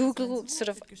Google sort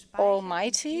of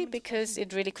almighty because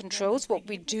it really controls what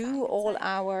we do? All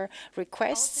our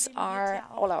requests are,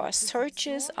 all our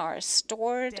searches are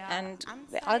stored, and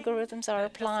the algorithms are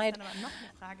applied.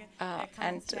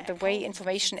 And the way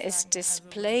information is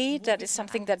displayed, that is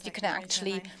something that you can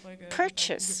actually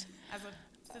purchase.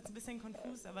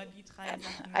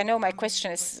 I know my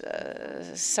question is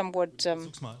somewhat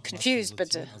confused,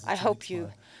 but I hope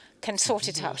you can sort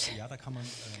it out.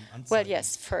 Well,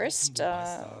 yes, first,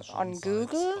 on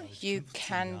Google, you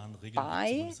can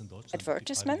buy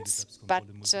advertisements, but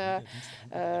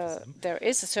there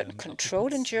is a certain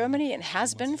control in Germany and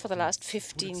has been for the last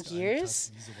 15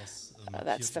 years.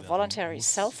 That's the voluntary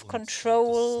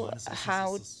self-control,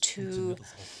 how to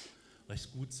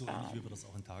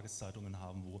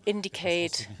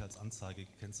indicate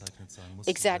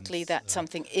exactly that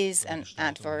something is an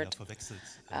advert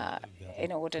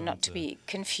in order not to be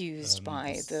confused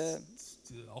by the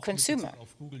consumer.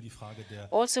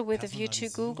 Also with a view to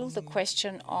Google, the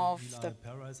question of the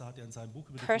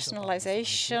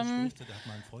personalization,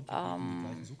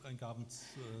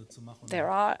 there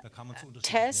are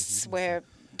tests where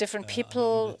different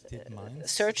people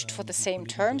searched for the same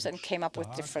terms and came up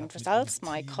with different results.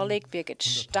 My colleague Birgit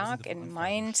Stark in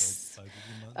Mainz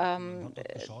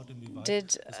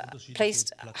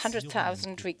placed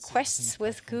 100,000 requests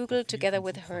with Google together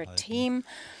with her team,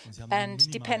 and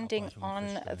depending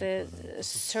on the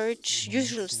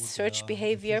usual search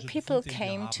behavior, people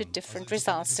came to different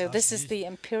results. So this is the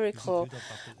empirical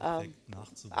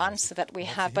answer that we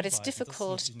have, but it's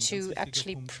difficult to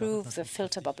actually prove the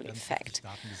filter bubble effect.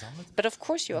 But of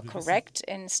course you are correct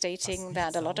in stating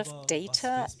that a lot of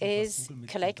data is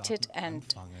collected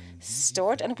and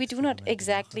stored, and we do not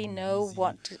exactly know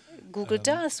what Google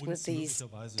does with these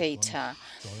data,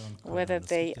 whether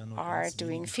they are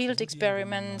doing field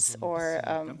experiments or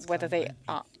whether they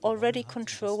are already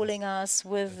controlling us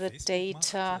with the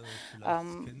data.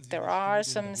 There are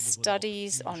some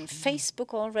studies on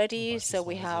Facebook already, so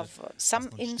we have some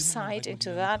insight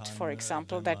into that. For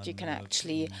example, that you can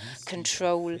actually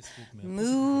control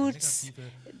moods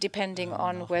depending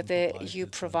on whether you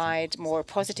provide more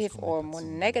positive or more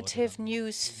negative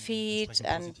news feed,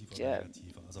 and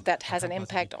that has an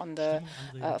impact on the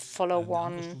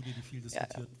follow-on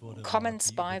comments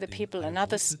by the people.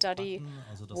 Another study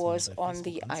was on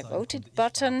the I voted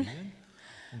button.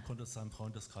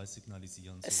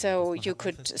 So you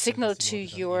could signal to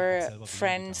your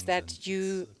friends that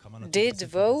you did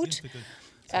vote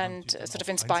and sort of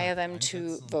inspire them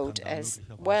to vote as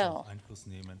well.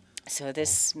 So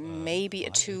this may be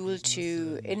a tool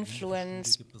to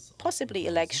influence possibly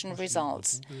election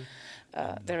results.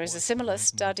 There is a similar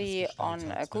study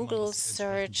on a Google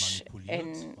search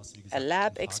in a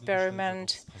lab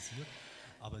experiment.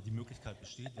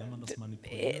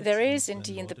 There is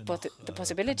indeed the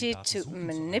possibility to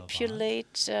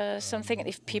manipulate something. And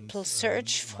if people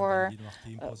search for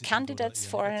candidates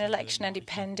for an election, and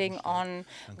depending on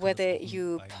whether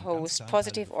you post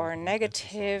positive or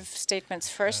negative statements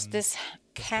first, this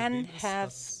can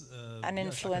have an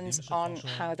influence on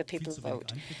how the people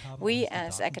vote. We,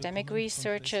 as academic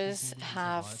researchers,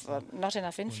 have not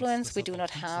enough influence. We do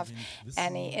not have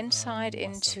any insight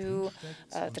into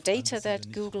the data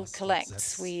that Google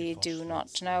collects. We do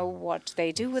not know what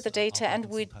they do with the data, and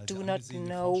we do not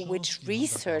know which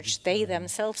research they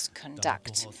themselves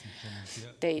conduct.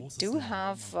 They do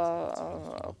have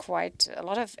quite a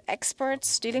lot of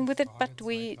experts dealing with it, but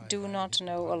we do not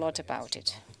know a lot about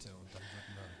it.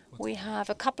 We have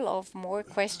a couple of more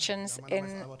questions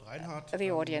in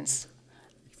the audience.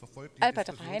 Albert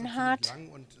Reinhardt,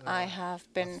 I have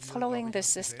been following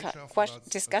this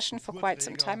discussion for quite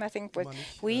some time. I think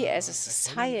we as a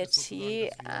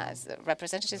society, as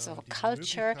representatives of a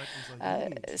culture,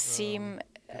 seem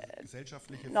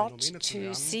not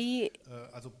to see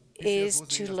is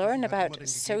to learn about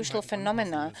social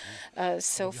phenomena.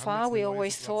 So far, we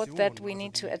always thought that we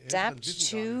need to adapt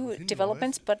to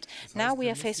developments, but now we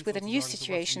are faced with a new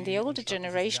situation. The older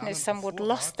generation is somewhat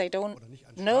lost. They don't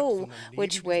know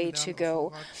which way to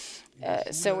go.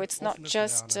 So it's not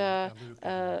just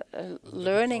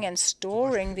learning and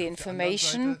storing the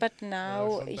information, but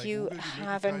now you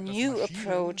have a new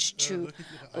approach to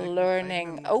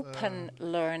learning, open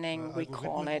learning, we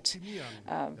call it.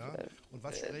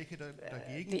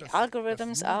 The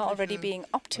algorithms are already being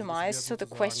optimized, so the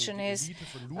question is,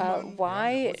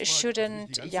 why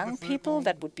shouldn't young people,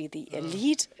 that would be the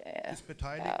elite,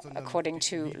 according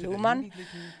to Luhmann,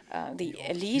 the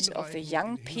elite of the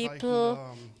young people,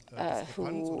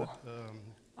 who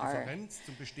are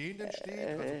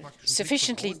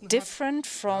sufficiently different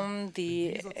from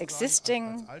the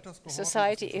existing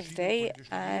society, if they,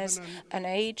 as an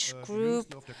age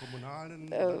group,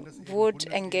 would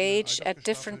engage at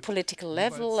different political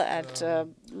level, at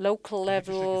local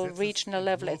level, regional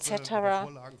level, etc.,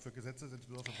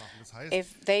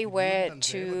 if they were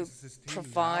to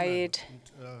provide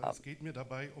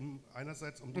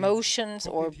motions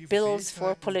or bills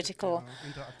for political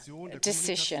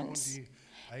decisions.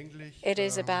 It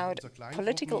is about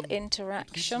political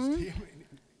interaction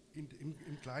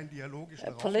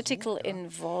political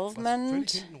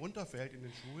involvement,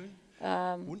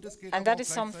 and that is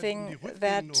something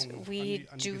that we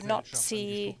do not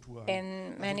see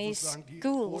in many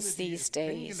schools these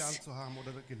days.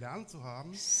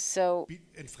 So,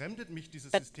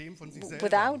 but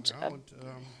without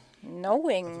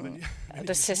knowing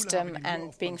the system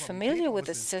and being familiar with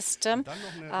the system,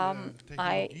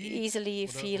 I easily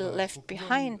feel left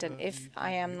behind. And if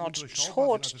I am not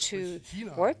taught to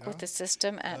work with the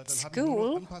system at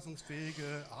school,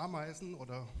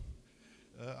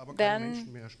 then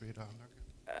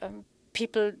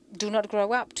people do not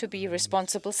grow up to be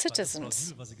responsible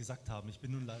citizens.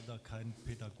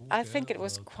 I think it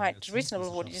was quite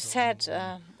reasonable what you said.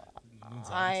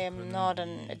 I am not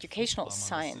an educational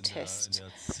scientist,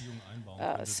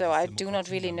 so I do not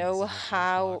really know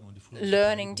how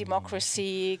learning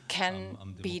democracy can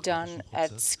be done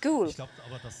at school.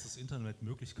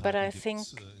 But I think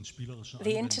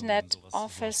the internet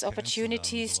offers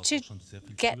opportunities to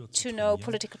get to know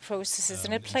political processes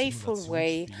in a playful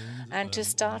way and to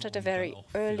start at a very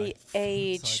early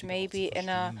age, maybe in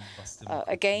a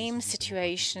game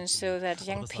situation, so that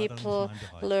young people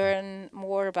learn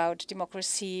more about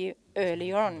democracy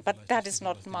early on. But that is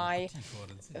not my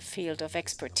field of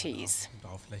expertise.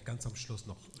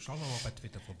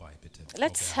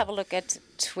 Let's have a look at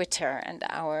Twitter and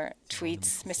our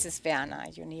tweets. Mrs. Werner,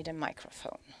 you need a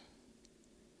microphone.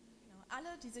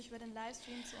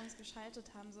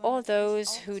 All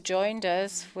those who joined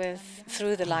us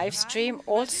through the live stream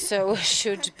also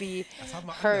should be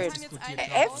heard.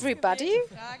 Everybody?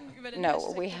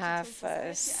 No, we have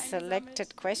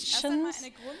selected questions.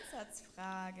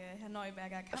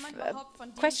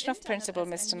 Question of principle,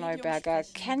 Mr.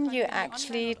 Neuberger. Can you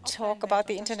actually talk about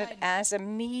the internet as a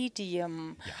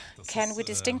medium? Can we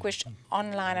distinguish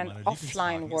online and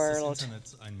offline world?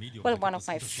 Well, one of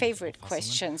my favorite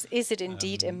questions, is it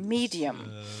indeed a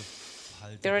medium?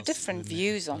 There are different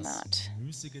views on that.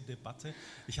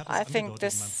 I think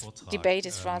this debate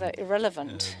is rather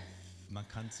irrelevant.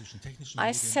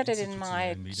 I said it in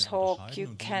my talk,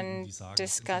 you can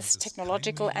discuss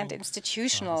technological and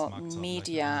institutional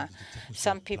media.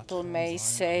 Some people may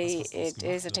say it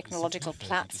is a technological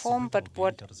platform, but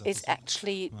what is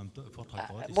actually,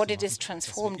 what it is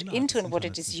transformed into and what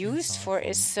it is used for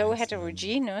is so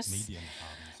heterogeneous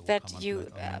that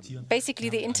basically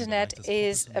the internet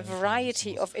is a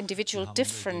variety of individual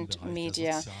different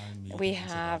media. We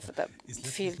have the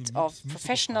field of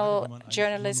professional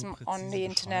journalism on the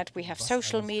internet, we have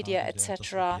social media,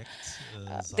 etc.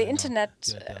 The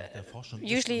internet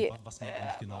usually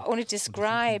only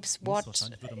describes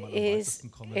what is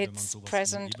its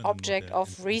present object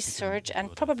of research,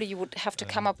 and probably you would have to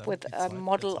come up with a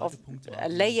model of a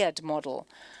layered model.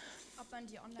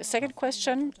 The second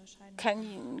question,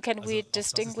 can we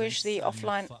distinguish the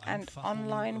offline and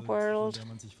online world?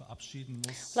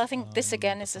 Well, I think this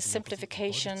again is a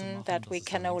simplification that we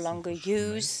can no longer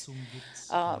use.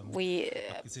 We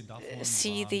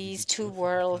see these two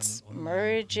worlds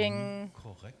merging,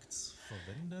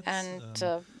 and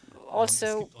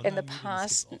also, in the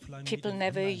past, people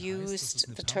never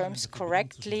used the terms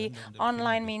correctly.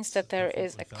 Online means that there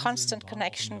is a constant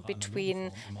connection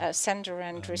between sender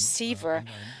and receiver.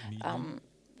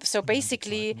 So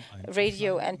basically,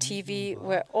 radio and TV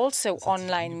were also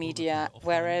online media,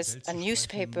 whereas a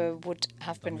newspaper would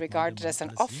have been regarded as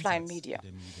an offline media.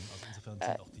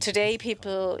 Today,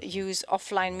 people use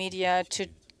offline media to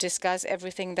discuss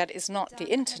everything that is not the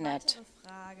internet.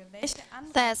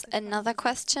 There's another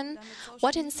question.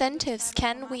 What incentives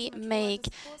can we make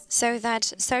so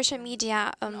that social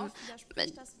media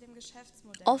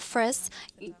offers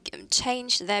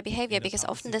change their behavior? Because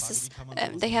often this is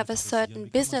they have a certain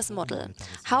business model.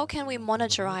 How can we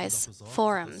monitorize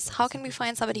forums? How can we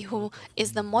find somebody who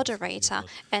is the moderator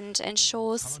and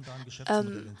ensures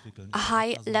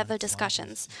high-level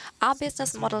discussions? Are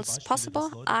business models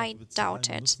possible? I doubt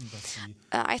it.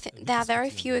 I think there are very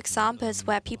few examples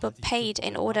where people paid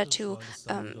in order to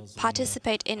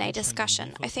participate in a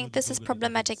discussion. I think this is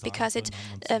problematic because it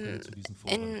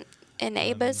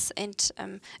enables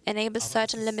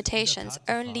certain limitations.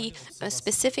 Only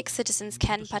specific citizens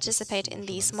can participate in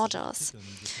these models.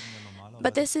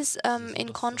 But this is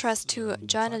in contrast to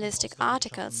journalistic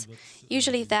articles.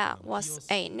 Usually there was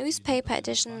a newspaper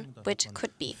edition which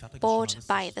could be bought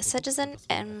by the citizen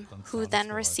and who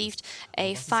then received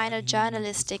a final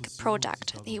journalistic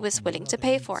product. He was willing to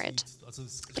pay for it.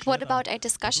 But what about a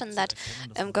discussion that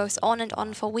goes on and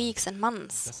on for weeks and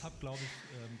months?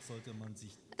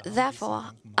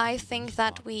 Therefore, I think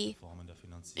that we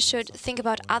should think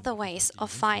about other ways of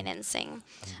financing.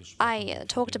 I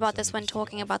talked about this when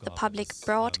talking about the public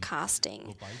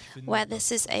broadcasting, where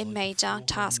this is a major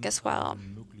task as well.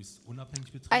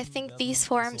 I think these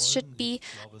forums should be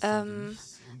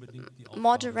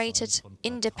moderated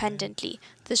independently.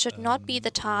 This should not be the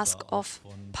task of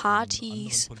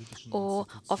parties or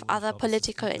of other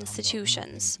political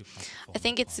institutions. I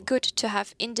think it's good to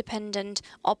have independent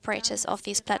operators of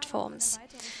these platforms.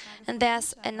 And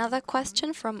there's another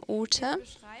question from Ute.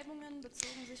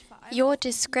 Your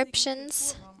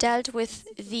descriptions dealt with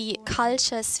the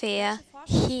culture sphere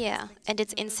here and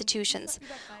its institutions.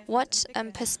 What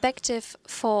perspective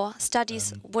for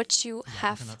studies would you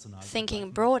have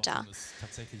thinking broader?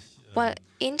 Well,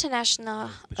 international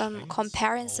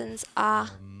comparisons are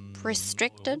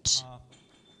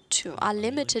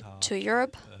limited to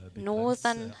Europe,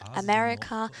 Northern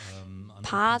America,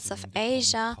 parts of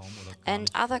Asia,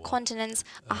 and other continents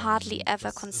are hardly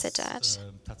ever considered.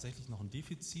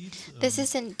 This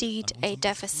is indeed a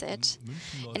deficit.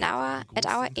 At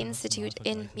our institute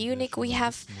in Munich, we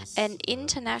have an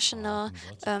international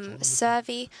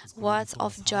survey, Words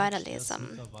of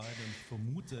Journalism.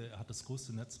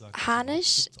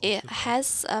 HIIG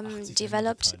has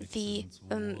developed the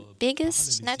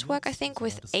biggest network, I think,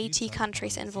 with 80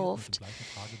 countries involved.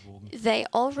 They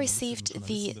all received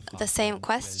the same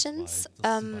questions,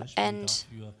 and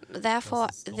therefore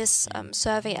this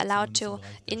survey allowed to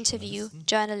interview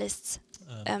journalists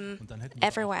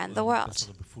everywhere in the world.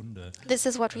 This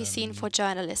is what we've seen for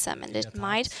journalism, and it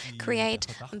might create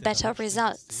better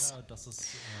results.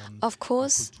 Of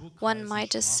course, one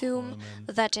might assume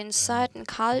that in certain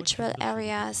cultural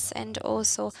areas and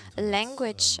also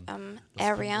language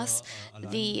areas,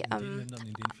 the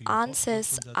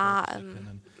answers are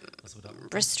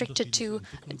restricted to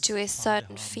a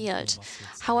certain field.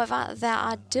 However, there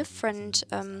are different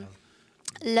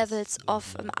levels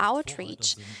of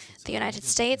outreach. The United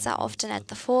States are often at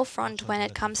the forefront when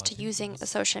it comes to using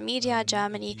social media.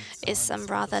 Germany is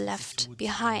rather left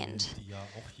behind.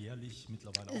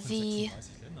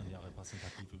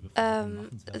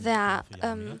 There are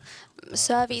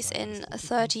surveys in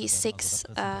 36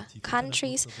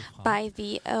 countries by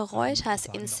the Reuters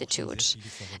Institute,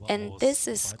 and this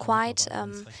is quite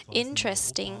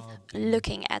interesting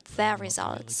looking at their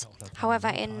results. However,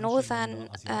 in Northern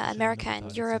America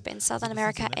and Europe, in Southern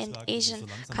America and Asian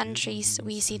countries,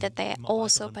 we see that they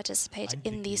also participate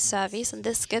in these surveys, and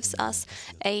this gives us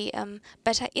a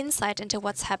better insight into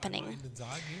what's happening.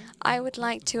 I would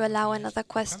like to allow another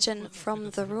question from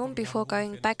the room before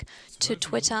going back to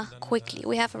Twitter quickly.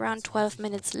 We have around 12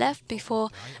 minutes left before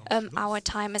our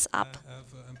time is up.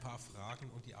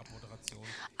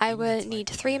 I will need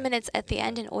 3 minutes at the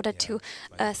end in order to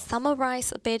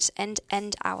summarize a bit and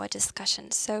end our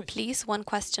discussion. So please, one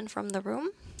question from the room.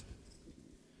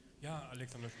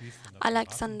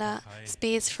 Alexander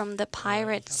Spes from the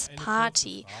Pirates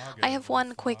Party. I have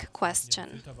one quick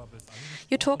question.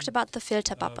 You talked about the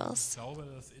filter bubbles.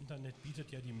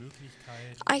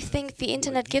 I think the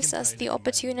internet gives us the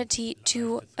opportunity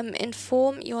to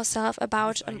inform yourself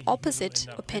about opposite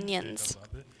opinions.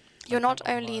 You're not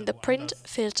only in the print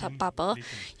filter bubble,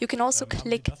 you can also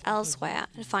click elsewhere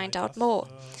and find out more.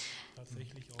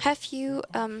 Have you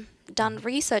done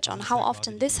research on how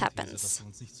often this happens?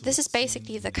 This is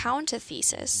basically the counter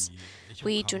thesis.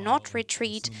 We do not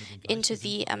retreat into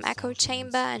the echo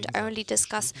chamber and only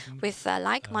discuss with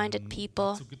like-minded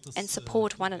people and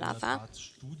support one another.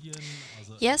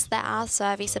 Yes, there are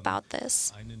surveys about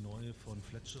this.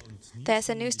 There's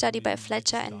a new study by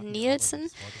Fletcher and Nielsen.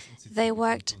 They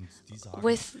worked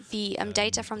with the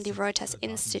data from the Reuters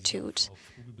Institute.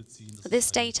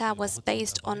 This data was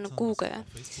based on Google.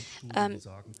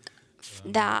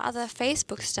 There are other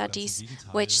Facebook studies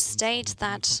which state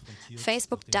that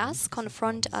Facebook does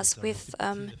confront us with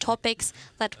topics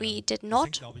that we did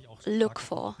not look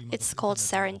for. It's called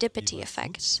serendipity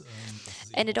effect.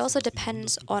 And it also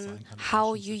depends on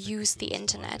how you use the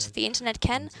internet. The internet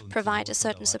can provide a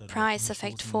certain surprise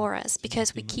effect for us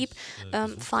because we keep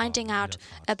finding out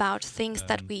about things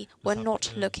that we were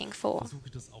not looking for.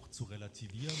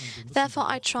 Therefore,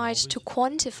 I tried to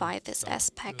quantify this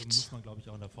aspect.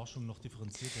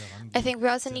 I think we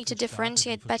also need to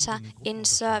differentiate better in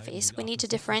surveys. We need to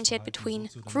differentiate between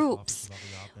groups,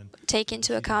 take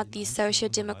into account the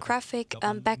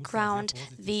socio-demographic background,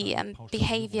 the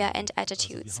behavior and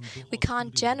attitudes. We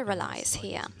can't generalize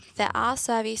here. There are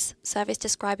surveys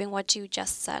describing what you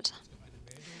just said.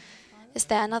 Is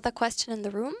there another question in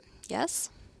the room? Yes?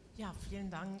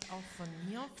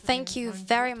 Thank you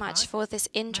very much for this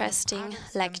interesting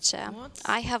lecture.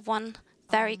 I have one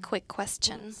very quick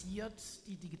question.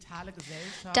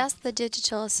 Does the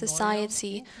digital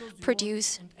society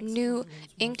produce new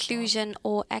inclusion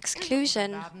or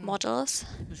exclusion models?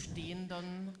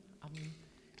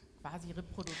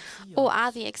 Or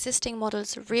are the existing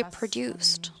models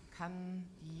reproduced?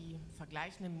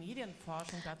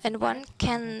 And what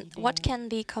can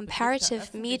the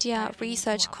comparative media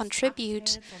research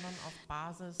contribute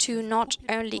to not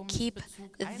only keep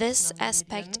this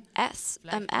aspect as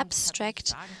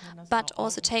abstract, but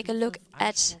also take a look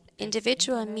at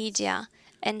individual media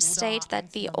and state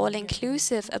that the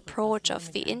all-inclusive approach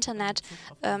of the internet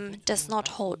does not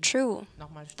hold true?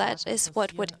 That is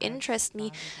what would interest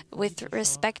me with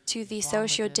respect to the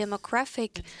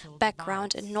socio-demographic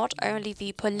background and not only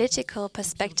the political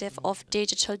perspective of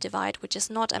digital divide, which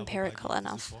is not empirical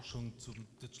enough.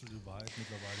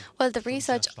 Well, the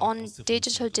research on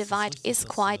digital divide is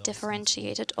quite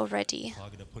differentiated already.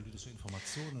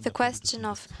 The question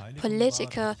of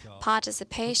political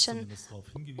participation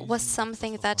was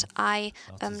something that I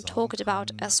talked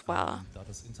about as well.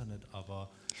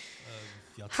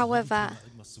 However,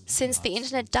 since the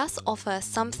internet does offer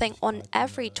something on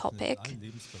every topic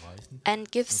and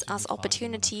gives us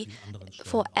opportunity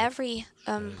for every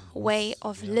way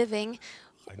of living,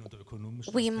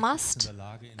 we must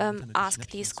ask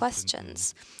these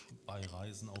questions.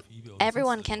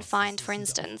 Everyone can find, for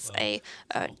instance, a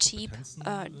cheap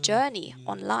journey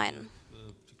online.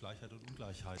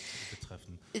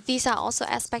 These are also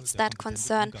aspects that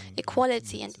concern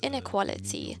equality and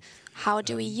inequality. How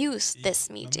do we use this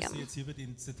medium?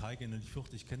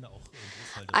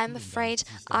 I'm afraid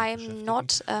I do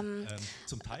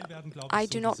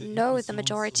not know the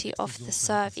majority of the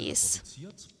surveys.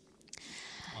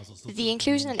 The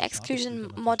inclusion and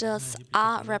exclusion models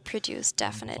are reproduced,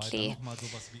 definitely.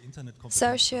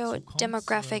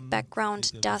 Socio-demographic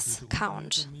background does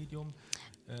count.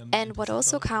 And what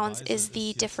also counts is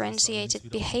the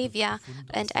differentiated behavior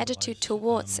and attitude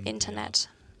towards internet.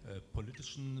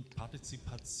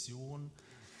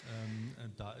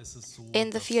 In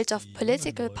the field of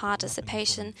political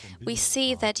participation, we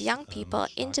see that young people,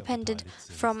 independent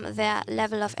from their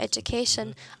level of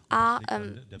education, are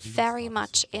very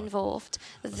much involved.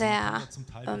 Their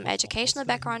educational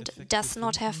background does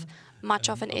not have much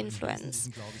of an influence.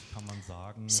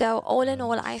 So all in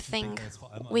all, I think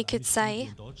we could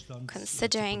say,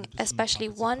 considering especially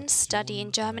one study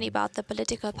in Germany about the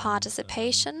political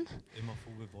participation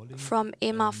from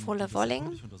Emma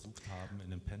Fuller-Wolling,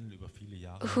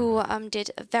 who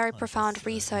did very profound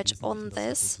research on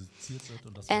this,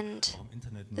 and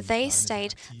they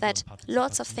state that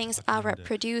lots of things are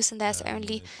reproduced and there's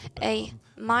only a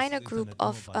minor group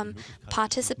of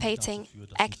participating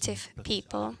active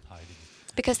people,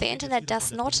 because the internet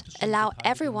does not allow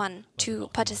everyone to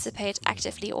participate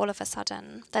actively all of a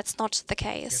sudden. That's not the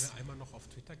case.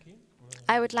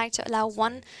 I would like to allow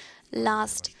one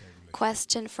last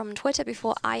question from Twitter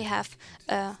before I have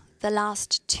the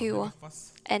last two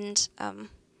and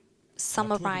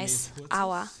summarize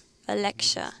our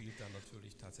lecture.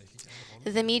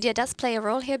 The media does play a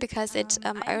role here because it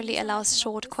only allows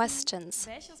short questions.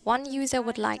 One user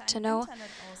would like to know,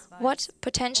 what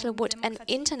potential would an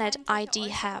internet ID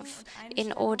have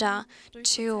in order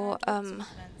to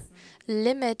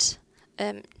limit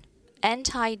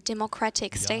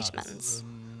anti-democratic statements?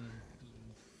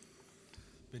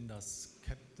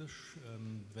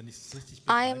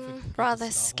 I'm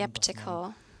rather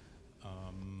skeptical.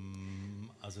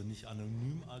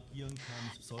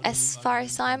 As far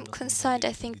as I'm concerned,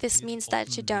 I think this means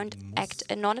that you don't act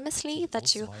anonymously,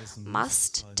 that you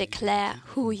must declare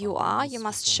who you are, you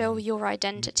must show your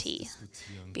identity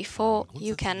before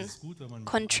you can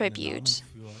contribute.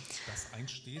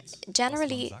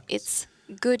 Generally, it's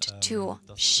good to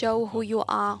show who you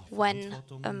are when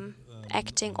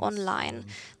acting online.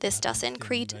 This does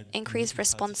increase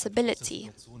responsibility.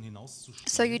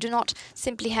 So you do not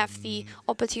simply have the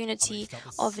opportunity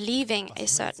of leaving a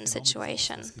certain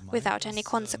situation without any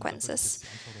consequences.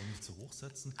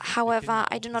 However,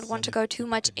 I do not want to go too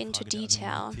much into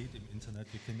detail.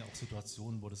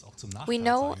 We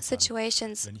know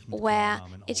situations where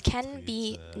it can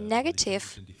be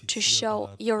negative to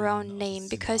show your own name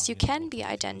because you can be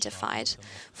identified.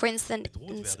 For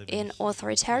instance, in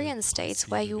authoritarian states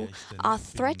where you are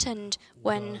threatened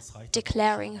when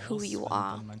declaring who you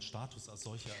are.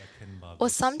 Or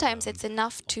sometimes it's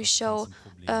enough to show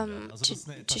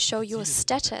your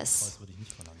status.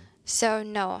 So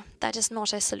no, that is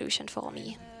not a solution for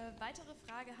me.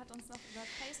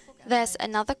 There's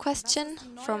another question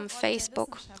from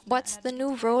Facebook. What's the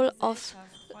new role of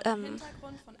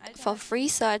for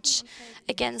research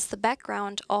against the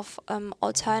background of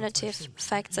alternative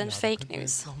facts and fake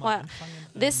news? Well,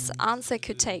 this answer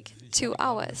could take 2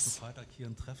 hours.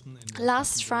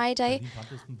 Last Friday,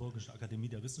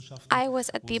 I was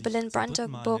at the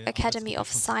Berlin-Brandenburg Academy of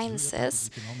Sciences.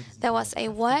 There was a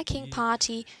working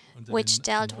party which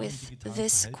dealt with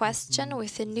this question,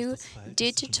 with the new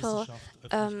digital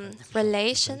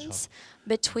relations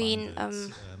between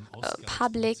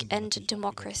public and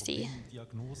democracy.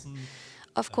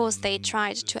 Of course, they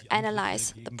tried to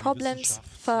analyze the problems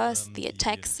first, the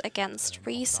attacks against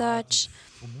research,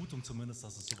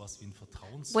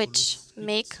 which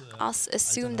make us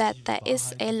assume that there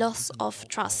is a loss of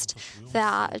trust. There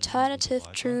are alternative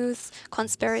truths,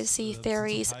 conspiracy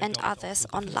theories, and others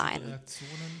online.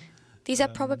 These are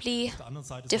probably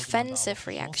defensive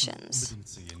reactions.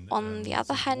 On the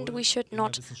other hand, we should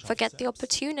not forget the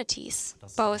opportunities,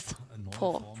 both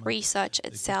for research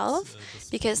itself,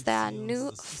 because there are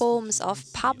new forms of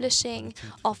publishing,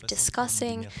 of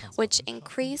discussing, which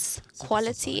increase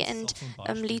quality and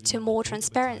lead to more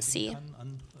transparency.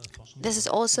 This is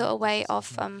also a way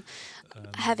of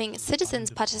having citizens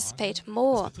participate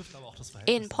more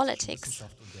in politics.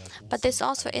 But this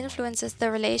also influences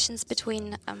the relations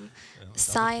between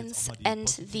science and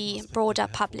the broader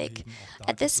public.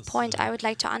 At this point, I would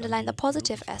like to underline the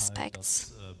positive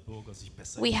aspects.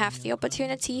 We have the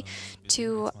opportunity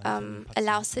to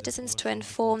allow citizens to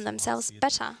inform themselves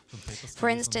better. For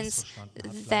instance,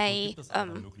 they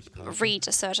read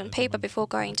a certain paper before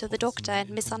going to the doctor and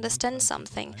misunderstand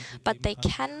something, but they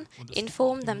can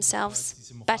inform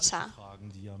themselves better.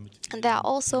 And there are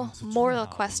also moral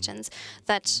questions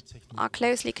that are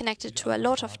closely connected to a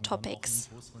lot of topics.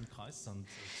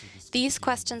 These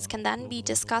questions can then be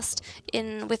discussed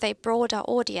with a broader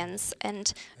audience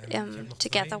and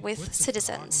together with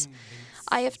citizens.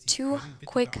 I have 2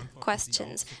 quick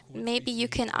questions. Maybe you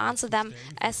can answer them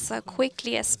as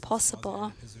quickly as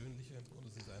possible.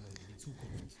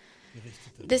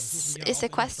 This is a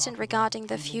question regarding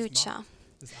the future.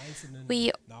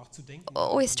 We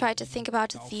always try to think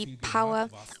about the power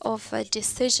of a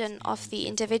decision of the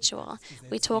individual.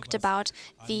 We talked about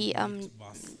the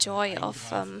joy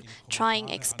of trying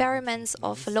experiments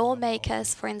of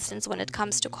lawmakers, for instance, when it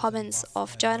comes to comments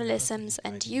of journalism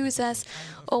and users,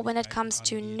 or when it comes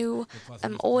to new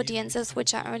audiences,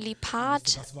 which are only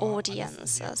part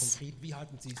audiences.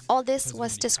 All this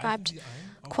was described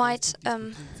quite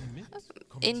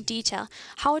in detail.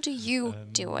 How do you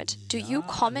do it? Do you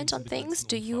comment on things?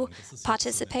 Do you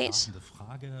participate?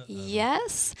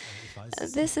 Yes,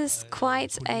 this is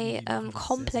quite a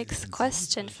complex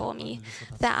question for me.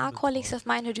 There are colleagues of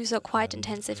mine who do so quite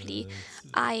intensively.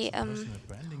 I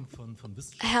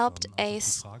helped a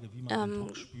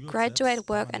graduate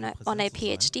work on a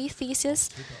PhD thesis,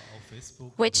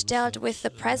 which dealt with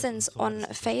the presence on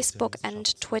Facebook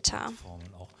and Twitter.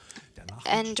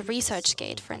 And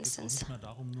ResearchGate, for instance.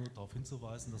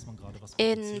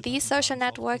 In these social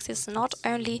networks, it's not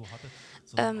only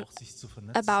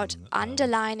about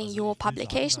underlining your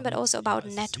publication, but also about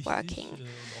networking.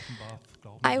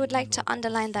 I would like to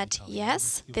underline that,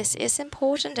 yes, this is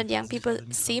important, and young people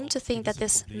seem to think that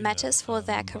this matters for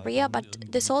their career, but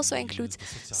this also includes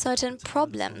certain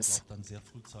problems.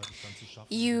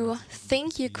 You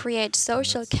think you create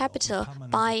social capital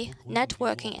by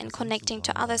networking and connecting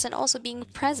to others and also being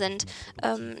present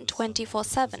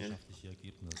 24/7.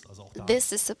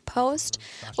 This is supposed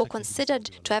or considered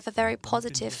to have a very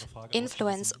positive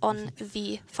influence on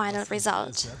the final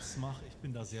result.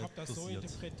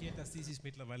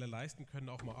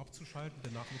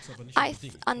 I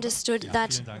understood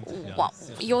that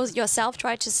you yourself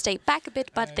try to stay back a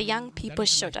bit, but the young people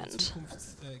shouldn't.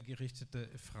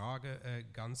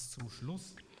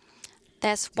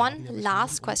 There's one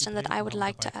last question that I would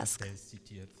like to ask.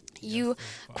 You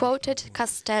quoted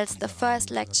Castells, the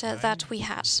first lecture that we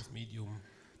had.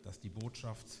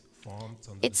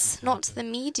 It's not the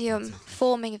medium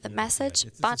forming the message,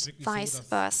 but vice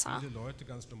versa.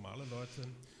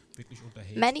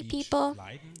 Many people,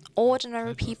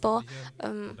 ordinary people,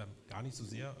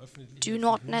 do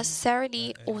not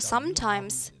necessarily or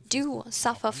sometimes do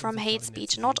suffer from hate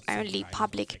speech, not only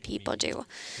public people do.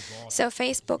 So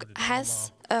Facebook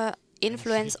has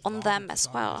influence on them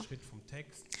as well.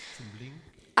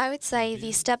 I would say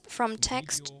the step from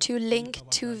text to link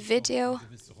to video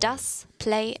does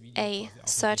play a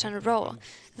certain role.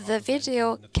 The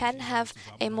video can have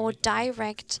a more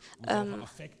direct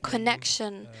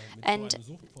connection and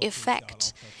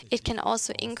effect. It can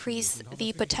also increase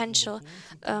the potential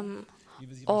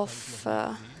of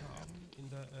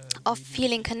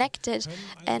feeling connected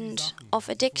and of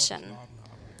addiction.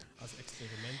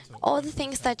 All the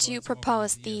things that you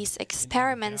propose, these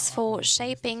experiments for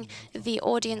shaping the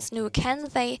audience new, can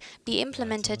they be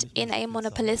implemented in a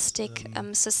monopolistic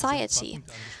society?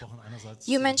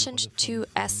 You mentioned two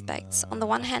aspects. On the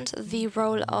one hand, the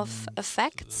role of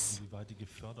effects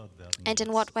and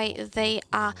in what way they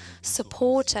are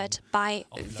supported by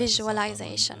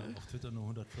visualization.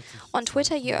 On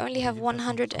Twitter, you only have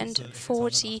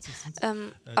 140,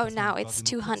 now it's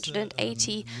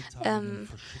 280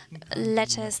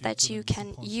 letters that you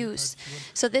can use.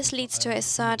 So this leads to a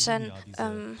certain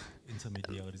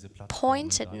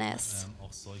pointedness.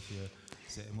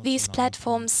 These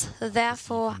platforms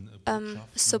therefore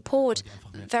support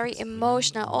very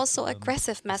emotional, also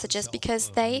aggressive messages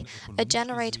because they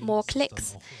generate more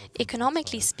clicks.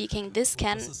 Economically speaking, this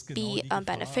can be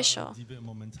beneficial.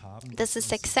 This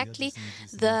is exactly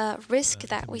the risk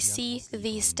that we see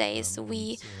these days.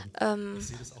 We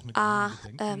are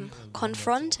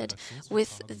confronted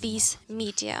with these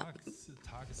media.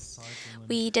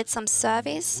 We did some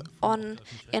surveys on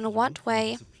in what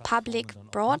way public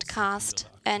broadcast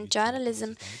and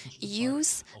journalism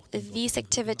use these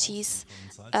activities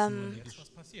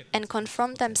and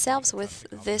confront themselves with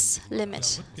this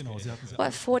limit. Well,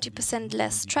 40%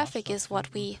 less traffic is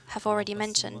what we have already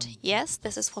mentioned. Yes,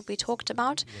 this is what we talked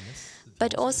about,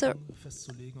 but also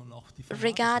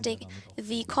regarding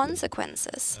the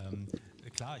consequences.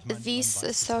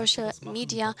 These social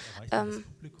media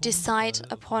decide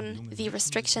upon the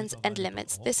restrictions and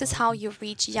limits. This is how you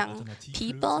reach young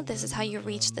people. This is how you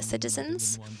reach the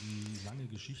citizens.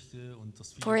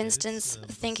 For instance,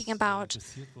 thinking about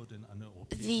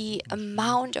the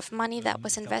amount of money that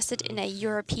was invested in a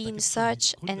European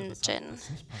search engine.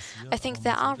 I think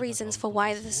there are reasons for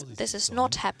why this is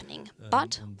not happening,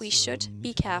 but we should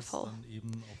be careful.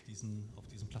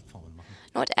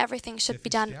 Not everything should be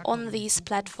done on these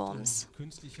platforms.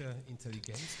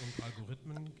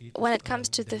 When it comes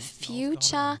to the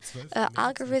future,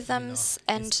 algorithms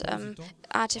and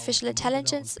artificial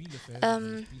intelligence,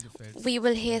 we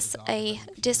will hear a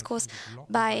discourse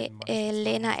by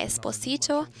Elena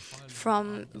Esposito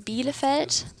from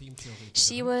Bielefeld.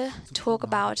 She will talk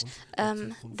about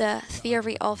the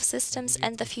theory of systems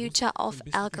and the future of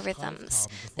algorithms.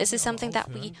 This is something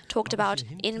that we talked about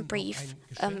in brief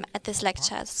at this lecture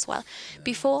as well.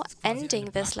 Before ending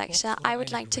this lecture, I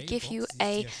would like to give you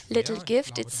a little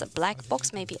gift. It's a black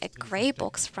box, maybe a gray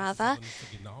box rather.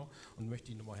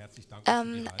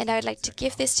 And I would like to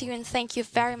give this to you and thank you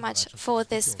very much for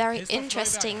this very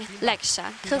interesting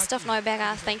lecture. Christoph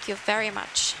Neuberger, thank you very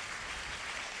much.